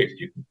OIA request.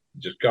 You can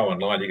just go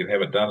online, you can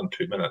have it done in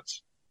 2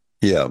 minutes.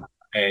 Yeah.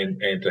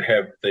 And to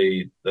have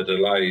the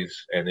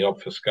delays and the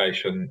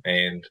obfuscation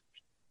and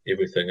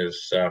everything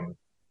is,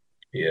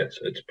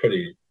 it's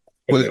pretty.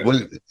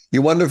 Well,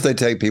 you wonder if they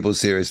take people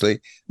seriously.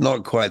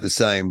 Not quite the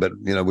same, but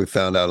we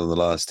found out in the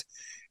last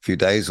few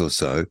days or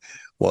so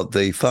what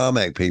the Farm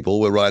Act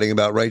people were writing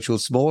about Rachel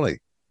Smalley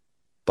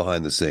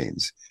behind the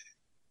scenes.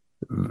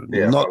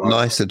 Yeah, not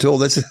nice at all.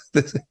 That's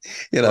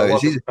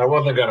I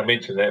wasn't going to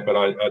mention that, but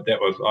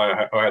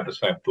I had the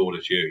same thought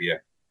as you.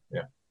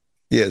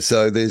 Yeah.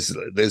 So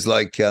there's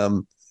like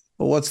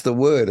what's the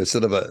word? A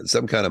sort of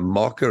some kind of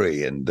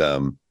mockery, and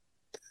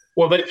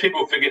well,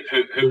 people forget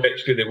who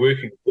actually they're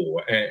working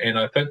for, and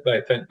I think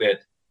they think that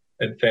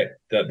in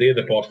fact they're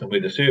the boss and we're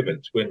the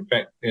servants. When in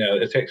fact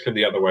it's actually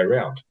the other way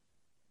around.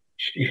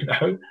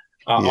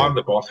 I'm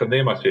the boss and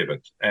they're my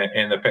servants,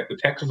 and in fact the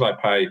taxes I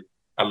pay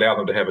allow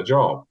them to have a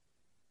job.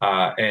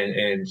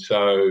 And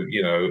so,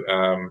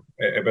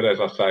 but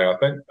as I say, I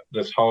think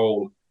this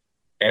whole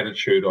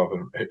attitude of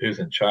who's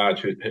in charge,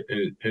 who's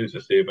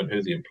the servant,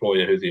 who's the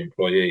employer, who's the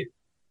employee,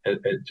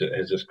 it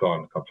has just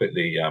gone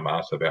completely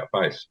arse about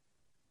face.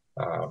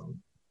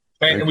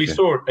 And we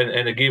saw it,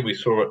 and again, we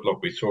saw it.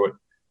 Look, we saw it,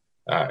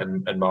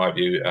 in my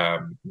view, at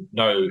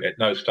no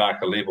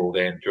starker level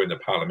than during the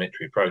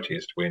parliamentary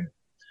protest, when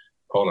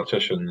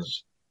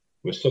politicians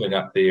were sitting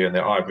up there in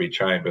their ivory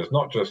chambers,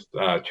 not just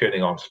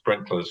turning on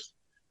sprinklers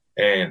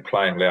and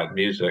playing loud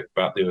music,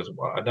 but there was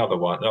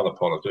another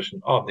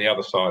politician on the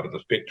other side of the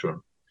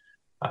spectrum,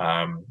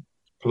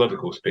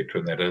 political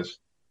spectrum, that is,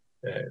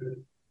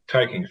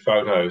 taking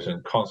photos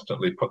and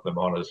constantly put them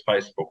on his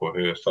Facebook or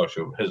his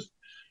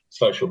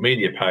social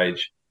media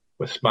page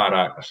with smart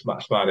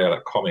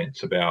aleck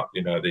comments about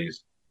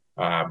these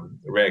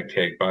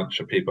ragtag bunch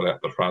of people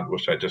out the front,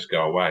 wish they'd just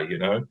go away,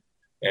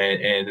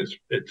 and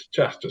it's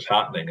just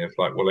disheartening. It's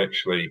like, well,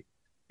 actually,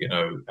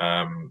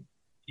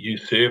 you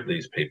serve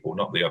these people,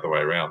 not the other way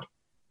around.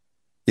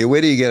 Yeah,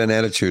 where do you get an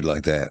attitude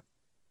like that?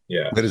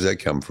 Yeah, where does that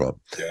come from?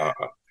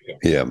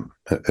 Yeah,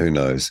 who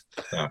knows?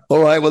 Yeah.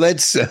 All right, well,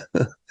 that's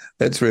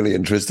really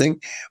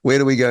interesting. Where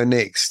do we go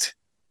next?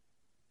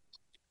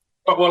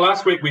 Well,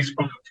 last week we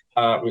spoke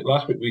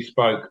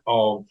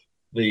of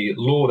the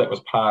law that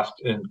was passed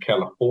in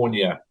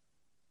California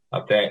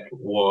that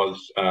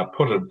was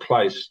put in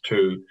place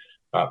to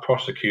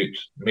prosecute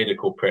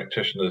medical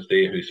practitioners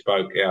there who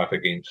spoke out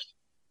against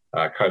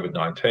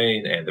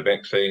COVID-19 and the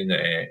vaccine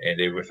and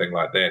everything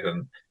like that,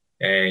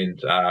 and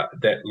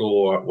that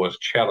law was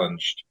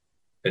challenged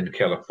in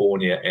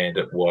California, and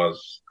it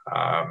was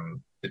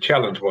the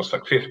challenge was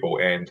successful,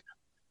 and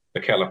the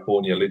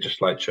California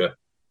legislature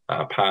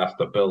passed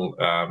a bill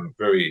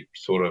very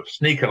sort of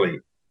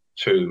sneakily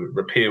to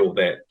repeal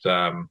that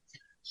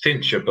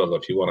censure bill,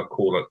 if you want to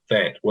call it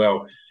that.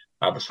 Well,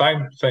 the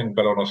same thing,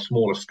 but on a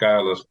smaller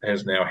scale,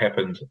 has now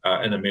happened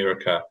in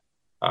America.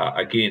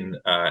 Again,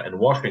 in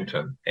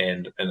Washington,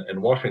 and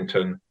in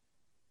Washington,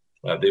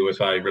 there was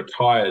a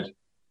retired,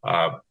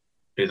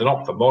 there's an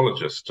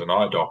ophthalmologist, an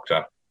eye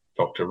doctor,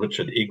 Dr.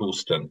 Richard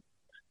Eggleston,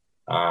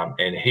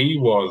 and he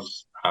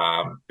was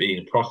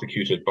being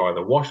prosecuted by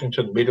the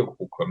Washington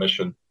Medical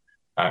Commission,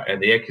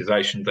 and the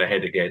accusations they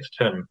had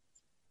against him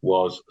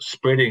was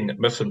spreading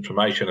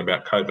misinformation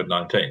about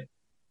COVID-19.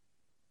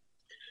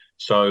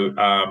 So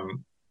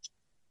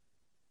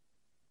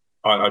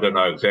I don't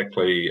know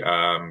exactly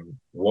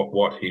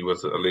what he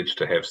was alleged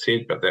to have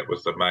said, but that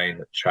was the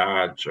main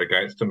charge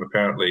against him.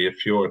 Apparently,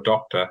 if you're a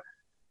doctor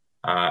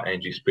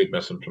and you spread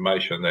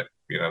misinformation, that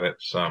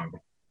that's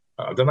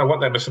I don't know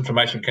what that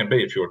misinformation can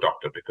be if you're a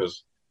doctor,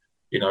 because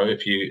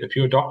if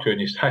you're a doctor and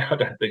you say, I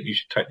don't think you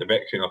should take the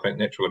vaccine, I think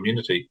natural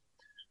immunity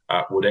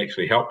would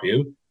actually help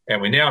you.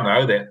 And we now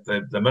know that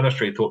the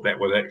ministry thought that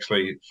was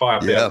actually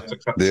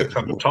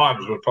 5,600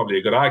 times was probably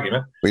a good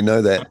argument. We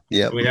know that.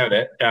 Yeah, we know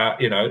that.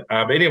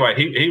 But anyway,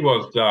 he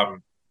was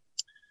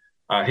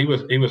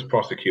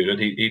prosecuted.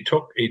 He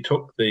took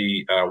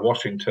the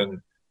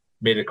Washington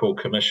Medical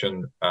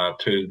Commission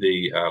to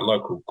the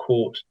local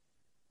court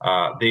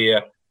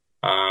there.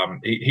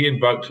 He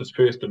invoked his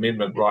First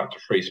Amendment right to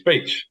free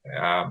speech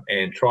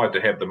and tried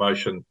to have the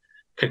motion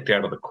kicked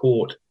out of the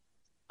court.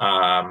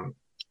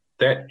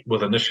 That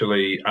was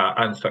initially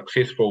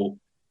unsuccessful.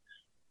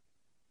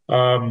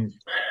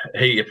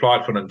 He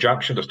applied for an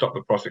injunction to stop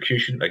the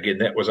prosecution. Again,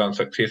 that was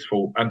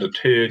unsuccessful.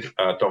 Undeterred,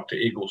 Dr.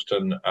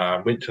 Eggleston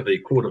went to the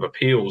Court of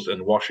Appeals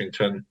in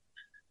Washington,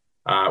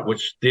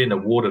 which then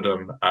awarded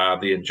him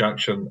the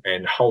injunction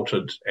and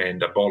halted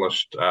and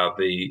abolished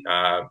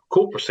the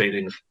court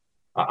proceedings,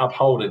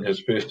 upholding his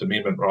First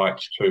Amendment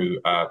rights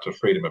to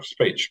freedom of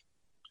speech.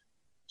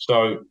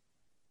 So,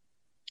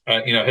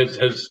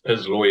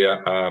 his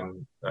lawyer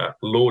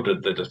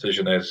lauded the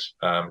decision as,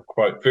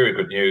 quote, very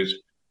good news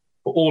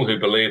for all who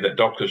believe that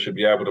doctors should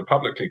be able to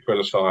publicly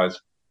criticise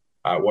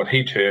what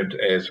he termed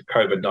as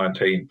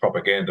COVID-19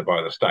 propaganda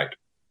by the state.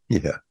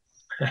 Yeah.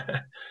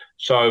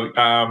 So,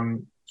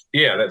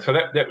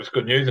 that was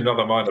good news,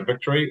 another minor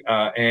victory,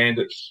 and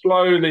it's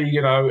slowly,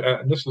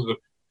 and this is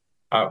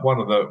one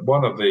of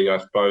the I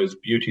suppose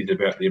beauties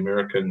about the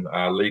American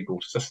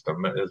legal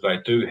system is they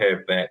do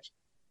have that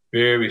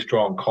very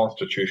strong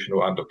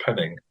constitutional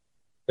underpinning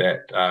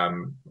that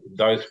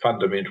those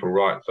fundamental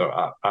rights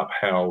are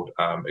upheld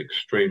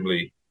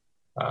extremely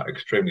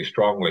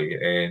strongly,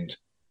 and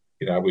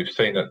we've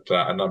seen it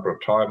a number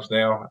of times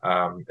now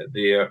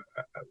there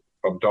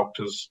from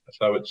doctors.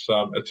 So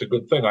it's a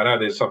good thing. I know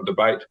there's some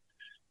debate.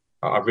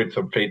 I've read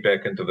some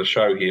feedback into the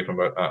show here from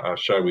a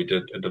show we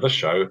did into this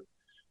show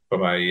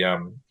from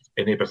an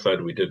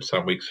episode we did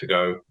some weeks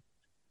ago.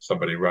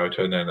 Somebody wrote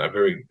in and a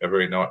very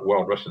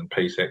well written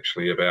piece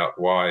actually about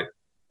why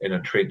an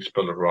entrenched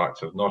Bill of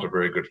Rights is not a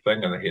very good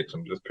thing, and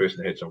this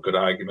person had some good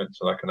arguments,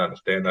 and I can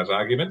understand those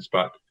arguments.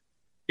 But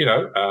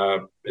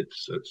it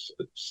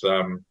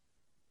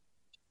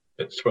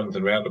swings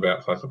and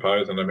roundabouts, I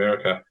suppose, in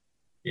America.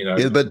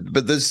 Yeah,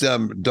 but this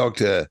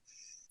Dr.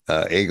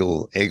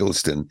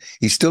 Eggleston,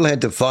 he still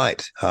had to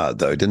fight hard,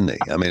 though, didn't he?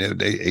 I mean,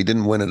 he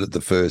didn't win it at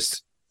the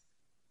first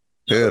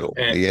hurdle.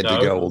 He had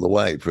to go all the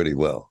way pretty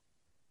well.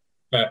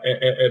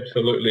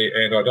 Absolutely,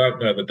 and I don't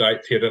know the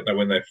dates here. I don't know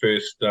when they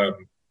first.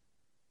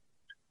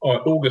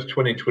 August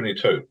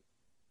 2022.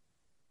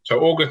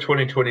 So August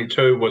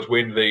 2022 was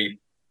when the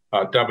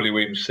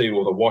WMC,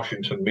 or the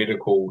Washington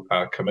Medical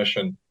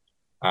Commission,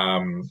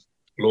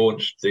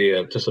 launched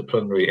their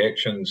disciplinary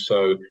action.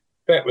 So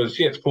that was,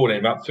 it's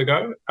 14 months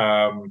ago.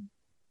 And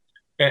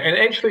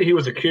actually he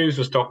was accused,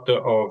 this doctor,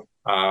 of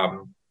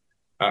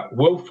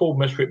willful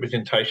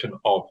misrepresentation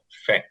of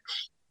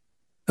facts.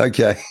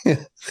 Okay.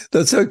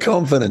 They're so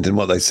confident in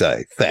what they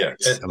say.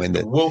 Facts. Yeah,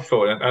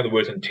 willful, in other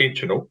words,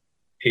 intentional.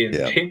 He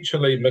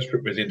intentionally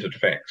misrepresented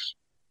facts.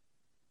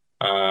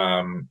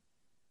 It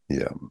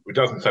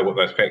doesn't say what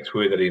those facts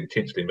were that he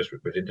intentionally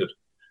misrepresented.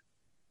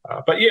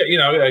 But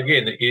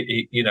again,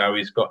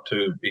 he's gone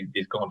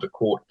to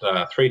court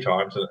 3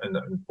 times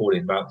in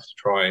 14 months to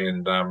try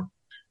and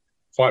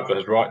fight for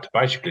his right to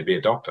basically be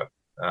a doctor.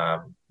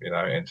 And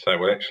say,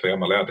 well, actually,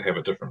 I'm allowed to have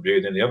a different view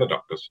than the other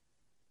doctors.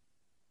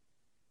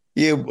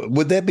 Yeah,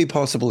 would that be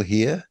possible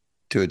here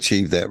to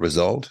achieve that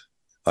result?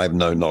 I have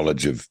no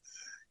knowledge of,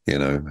 I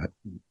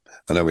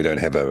know we don't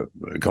have a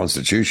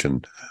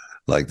constitution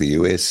like the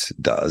US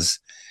does,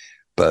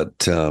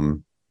 but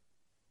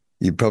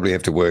you'd probably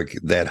have to work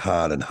that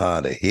hard and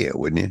harder here,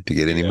 wouldn't you, to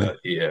get anywhere?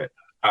 Yeah,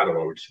 I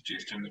would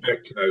suggest. In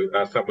fact,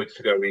 some weeks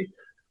ago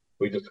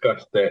we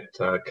discussed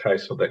that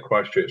case of that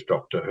Christchurch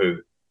doctor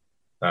who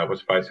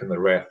was facing the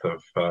wrath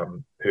of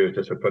her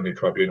disciplinary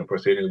tribunal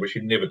proceedings, which she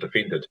never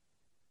defended.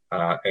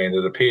 And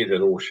it appeared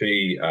that all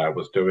she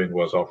was doing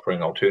was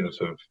offering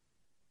alternative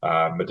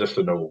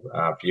medicinal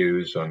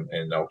views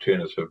and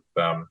alternative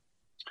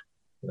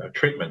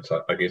treatments,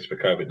 I guess, for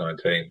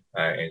COVID-19.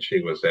 And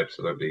she was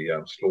absolutely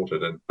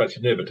slaughtered, but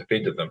she never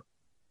defended them,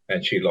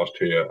 and she lost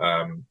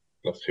her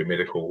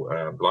medical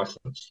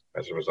license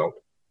as a result.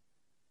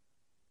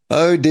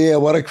 Oh dear,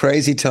 what a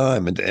crazy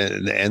time,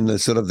 and the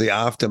sort of the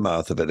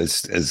aftermath of it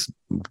is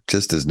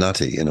just as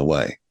nutty in a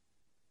way.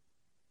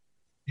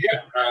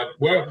 Yeah,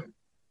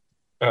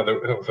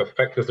 the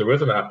fact is there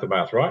is an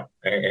aftermath, right?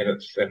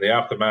 And the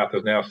aftermath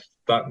is now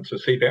starting to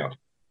seep out.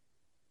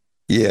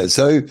 Yeah.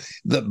 So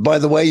by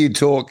the way you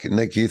talk,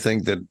 Nick, you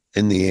think that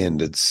in the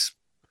end it's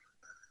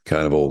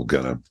kind of all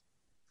going to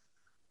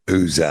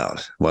ooze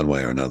out one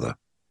way or another.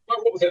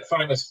 What was that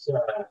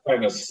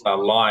famous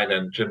line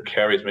in Jim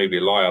Carrey's movie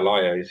Liar,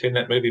 Liar? You seen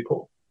that movie,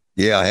 Paul?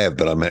 Yeah, I have,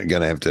 but I'm going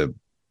to have to.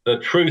 The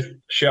truth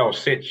shall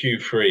set you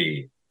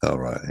free. Oh,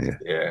 right.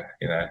 Yeah.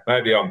 Yeah,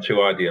 maybe I'm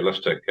too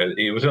idealistic.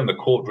 He was in the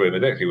courtroom.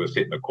 It actually was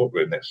set in the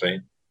courtroom, that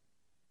scene.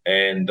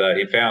 And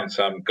he found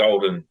some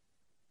golden,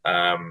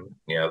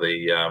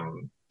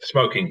 the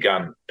smoking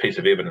gun piece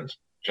of evidence,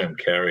 Jim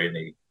Carrey, and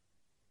he,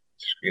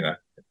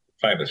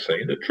 famous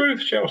scene, the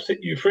truth shall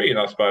set you free. And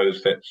I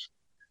suppose that's,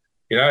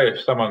 if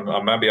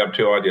someone, maybe I'm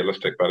too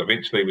idealistic, but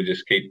eventually we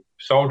just keep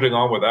soldiering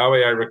on with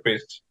OIA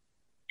requests,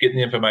 getting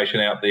the information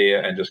out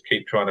there, and just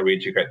keep trying to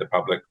educate the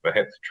public.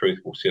 Perhaps the truth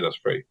will set us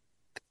free.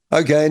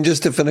 Okay, and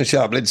just to finish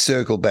up, let's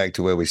circle back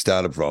to where we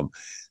started from.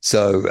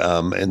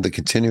 So, in the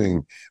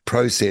continuing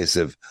process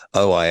of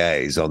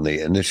OIAs on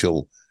the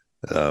initial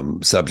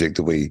subject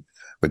that we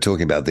were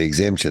talking about, the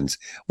exemptions,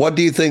 what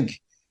do you think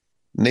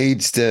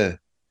needs to,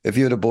 if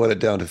you were to boil it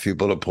down to a few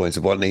bullet points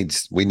of what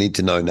we need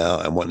to know now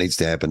and what needs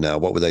to happen now,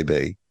 what would they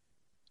be?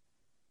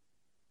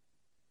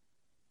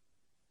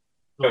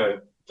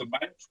 So the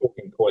main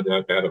talking point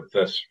out of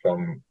this,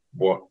 from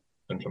what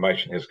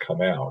information has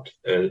come out,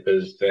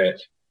 is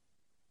that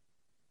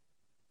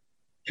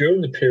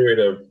during the period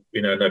of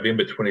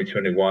November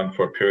 2021,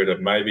 for a period of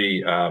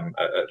maybe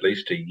at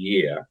least a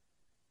year,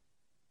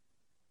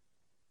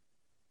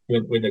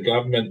 when the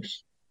government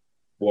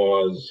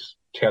was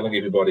telling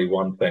everybody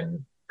one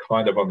thing,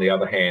 kind of on the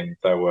other hand,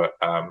 they were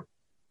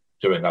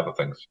doing other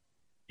things,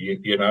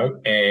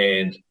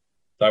 and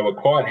they were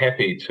quite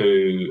happy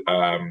to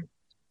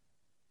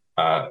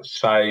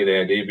say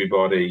that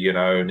everybody,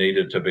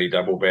 needed to be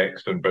double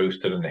vaxxed and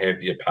boosted and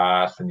have your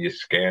pass and your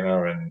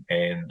scanner, and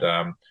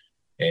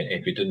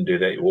if you didn't do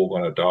that, you're all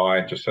going to die.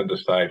 And Jacinda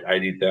saved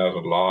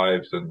 80,000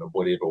 lives and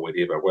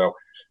whatever. Well,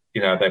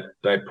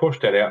 they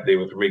pushed that out there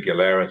with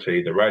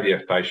regularity. The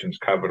radio stations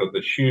covered it,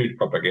 this huge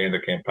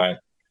propaganda campaign.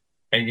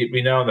 And yet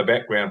we know in the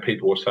background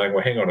people were saying,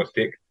 well, hang on a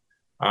sec,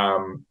 I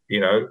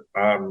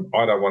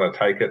don't want to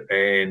take it.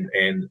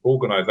 And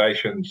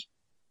organisations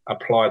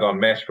applied en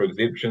masse for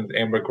exemptions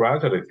and were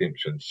granted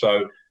exemptions.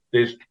 So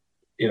there's,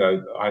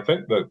 I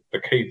think the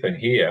key thing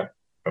here,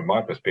 from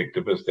my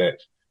perspective, is that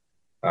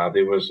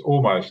there was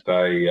almost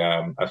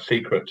a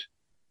secret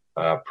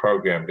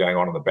program going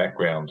on in the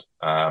background.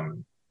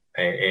 And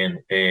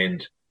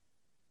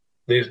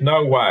there's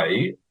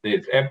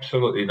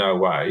absolutely no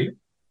way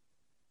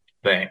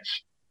that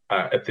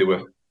if there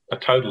were a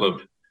total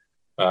of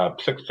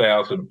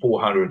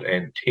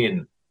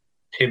 6,410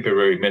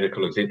 temporary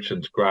medical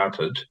exemptions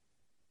granted,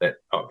 that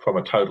from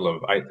a total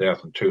of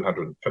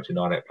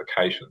 8,259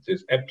 applications,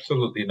 there's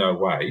absolutely no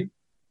way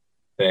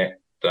that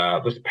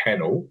this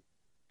panel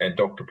and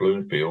Dr.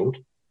 Bloomfield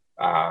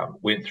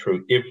went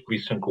through every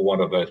single one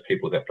of those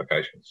people's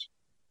applications,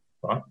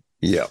 right?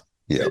 Yeah.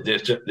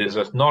 There's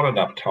just not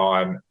enough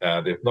time.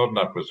 There's not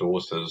enough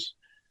resources,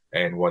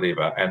 and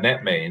whatever, and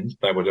that means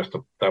they were just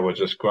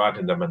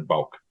granting them in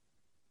bulk.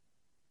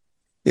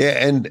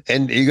 Yeah, and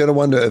you got to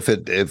wonder if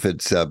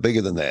it's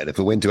bigger than that, if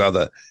it went to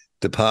other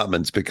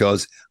departments,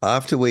 because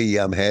after we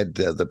had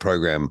the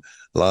program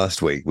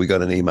last week, we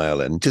got an email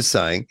in just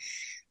saying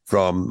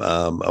from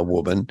a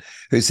woman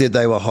who said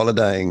they were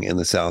holidaying in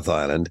the South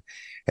Island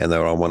and they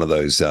were on one of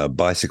those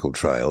bicycle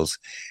trails,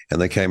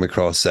 and they came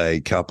across a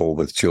couple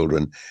with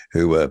children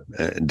who were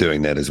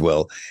doing that as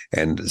well,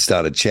 and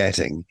started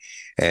chatting,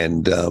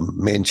 and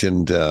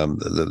mentioned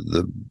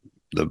the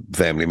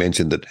family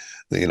mentioned that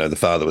the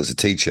father was a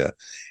teacher,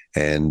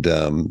 and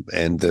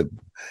the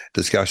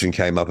discussion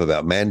came up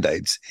about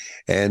mandates,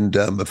 and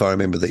if I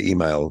remember the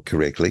email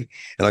correctly,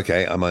 and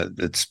okay,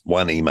 it's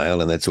one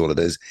email and that's all it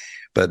is,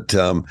 but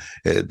the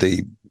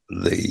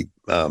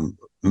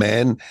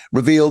man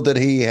revealed that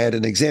he had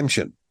an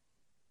exemption.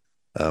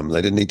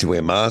 They didn't need to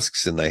wear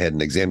masks, and they had an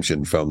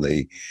exemption from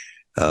the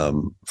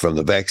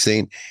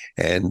vaccine.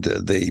 And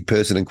the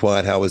person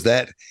inquired, "How was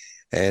that?"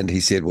 And he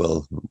said,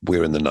 "Well,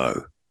 we're in the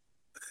know."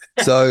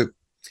 So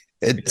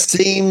it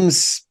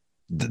seems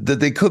that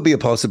there could be a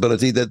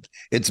possibility that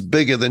it's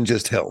bigger than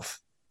just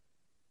health.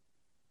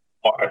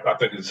 I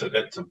think it's a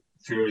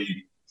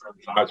very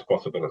large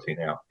possibility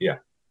now. Yeah.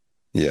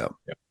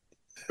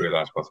 Very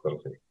large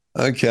possibility.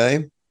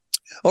 Okay.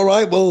 All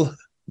right. Well,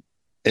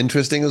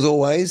 interesting as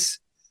always.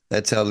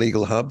 That's our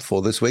legal hub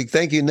for this week.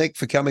 Thank you, Nick,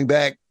 for coming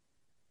back.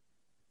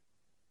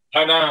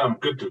 No, I'm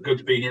good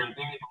to be here.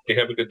 You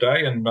have a good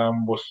day, and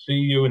we'll see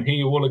you and hear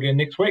you all again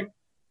next week.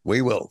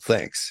 We will.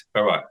 Thanks.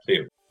 All right. See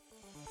you.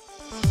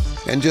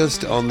 And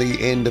just on the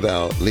end of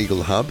our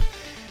legal hub,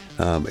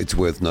 it's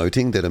worth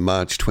noting that a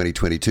March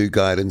 2022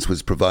 guidance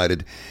was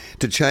provided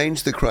to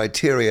change the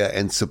criteria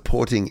and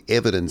supporting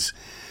evidence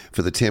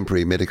for the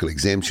temporary medical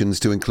exemptions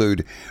to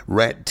include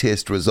RAT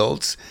test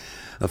results.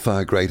 A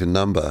far greater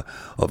number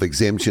of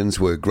exemptions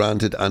were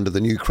granted under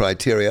the new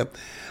criteria,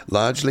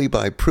 largely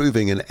by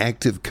proving an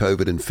active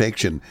COVID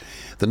infection.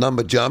 The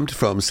number jumped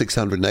from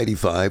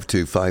 685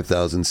 to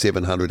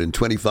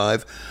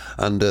 5,725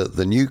 under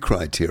the new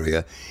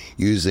criteria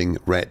using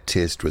RAT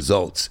test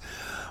results.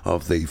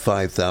 Of the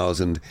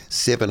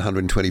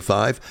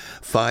 5,725,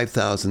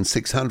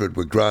 5,600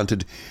 were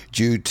granted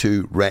due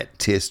to RAT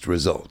test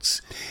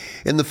results.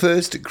 In the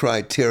first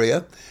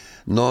criteria,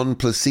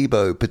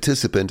 non-placebo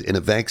participant in a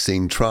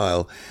vaccine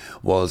trial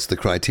was the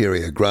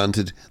criteria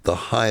granted the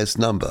highest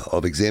number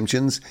of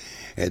exemptions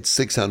at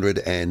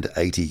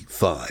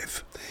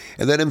 685.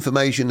 And that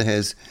information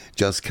has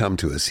just come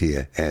to us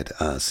here at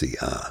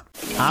RCR.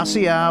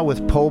 RCR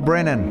with Paul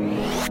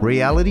Brennan,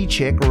 Reality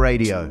Check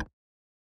Radio.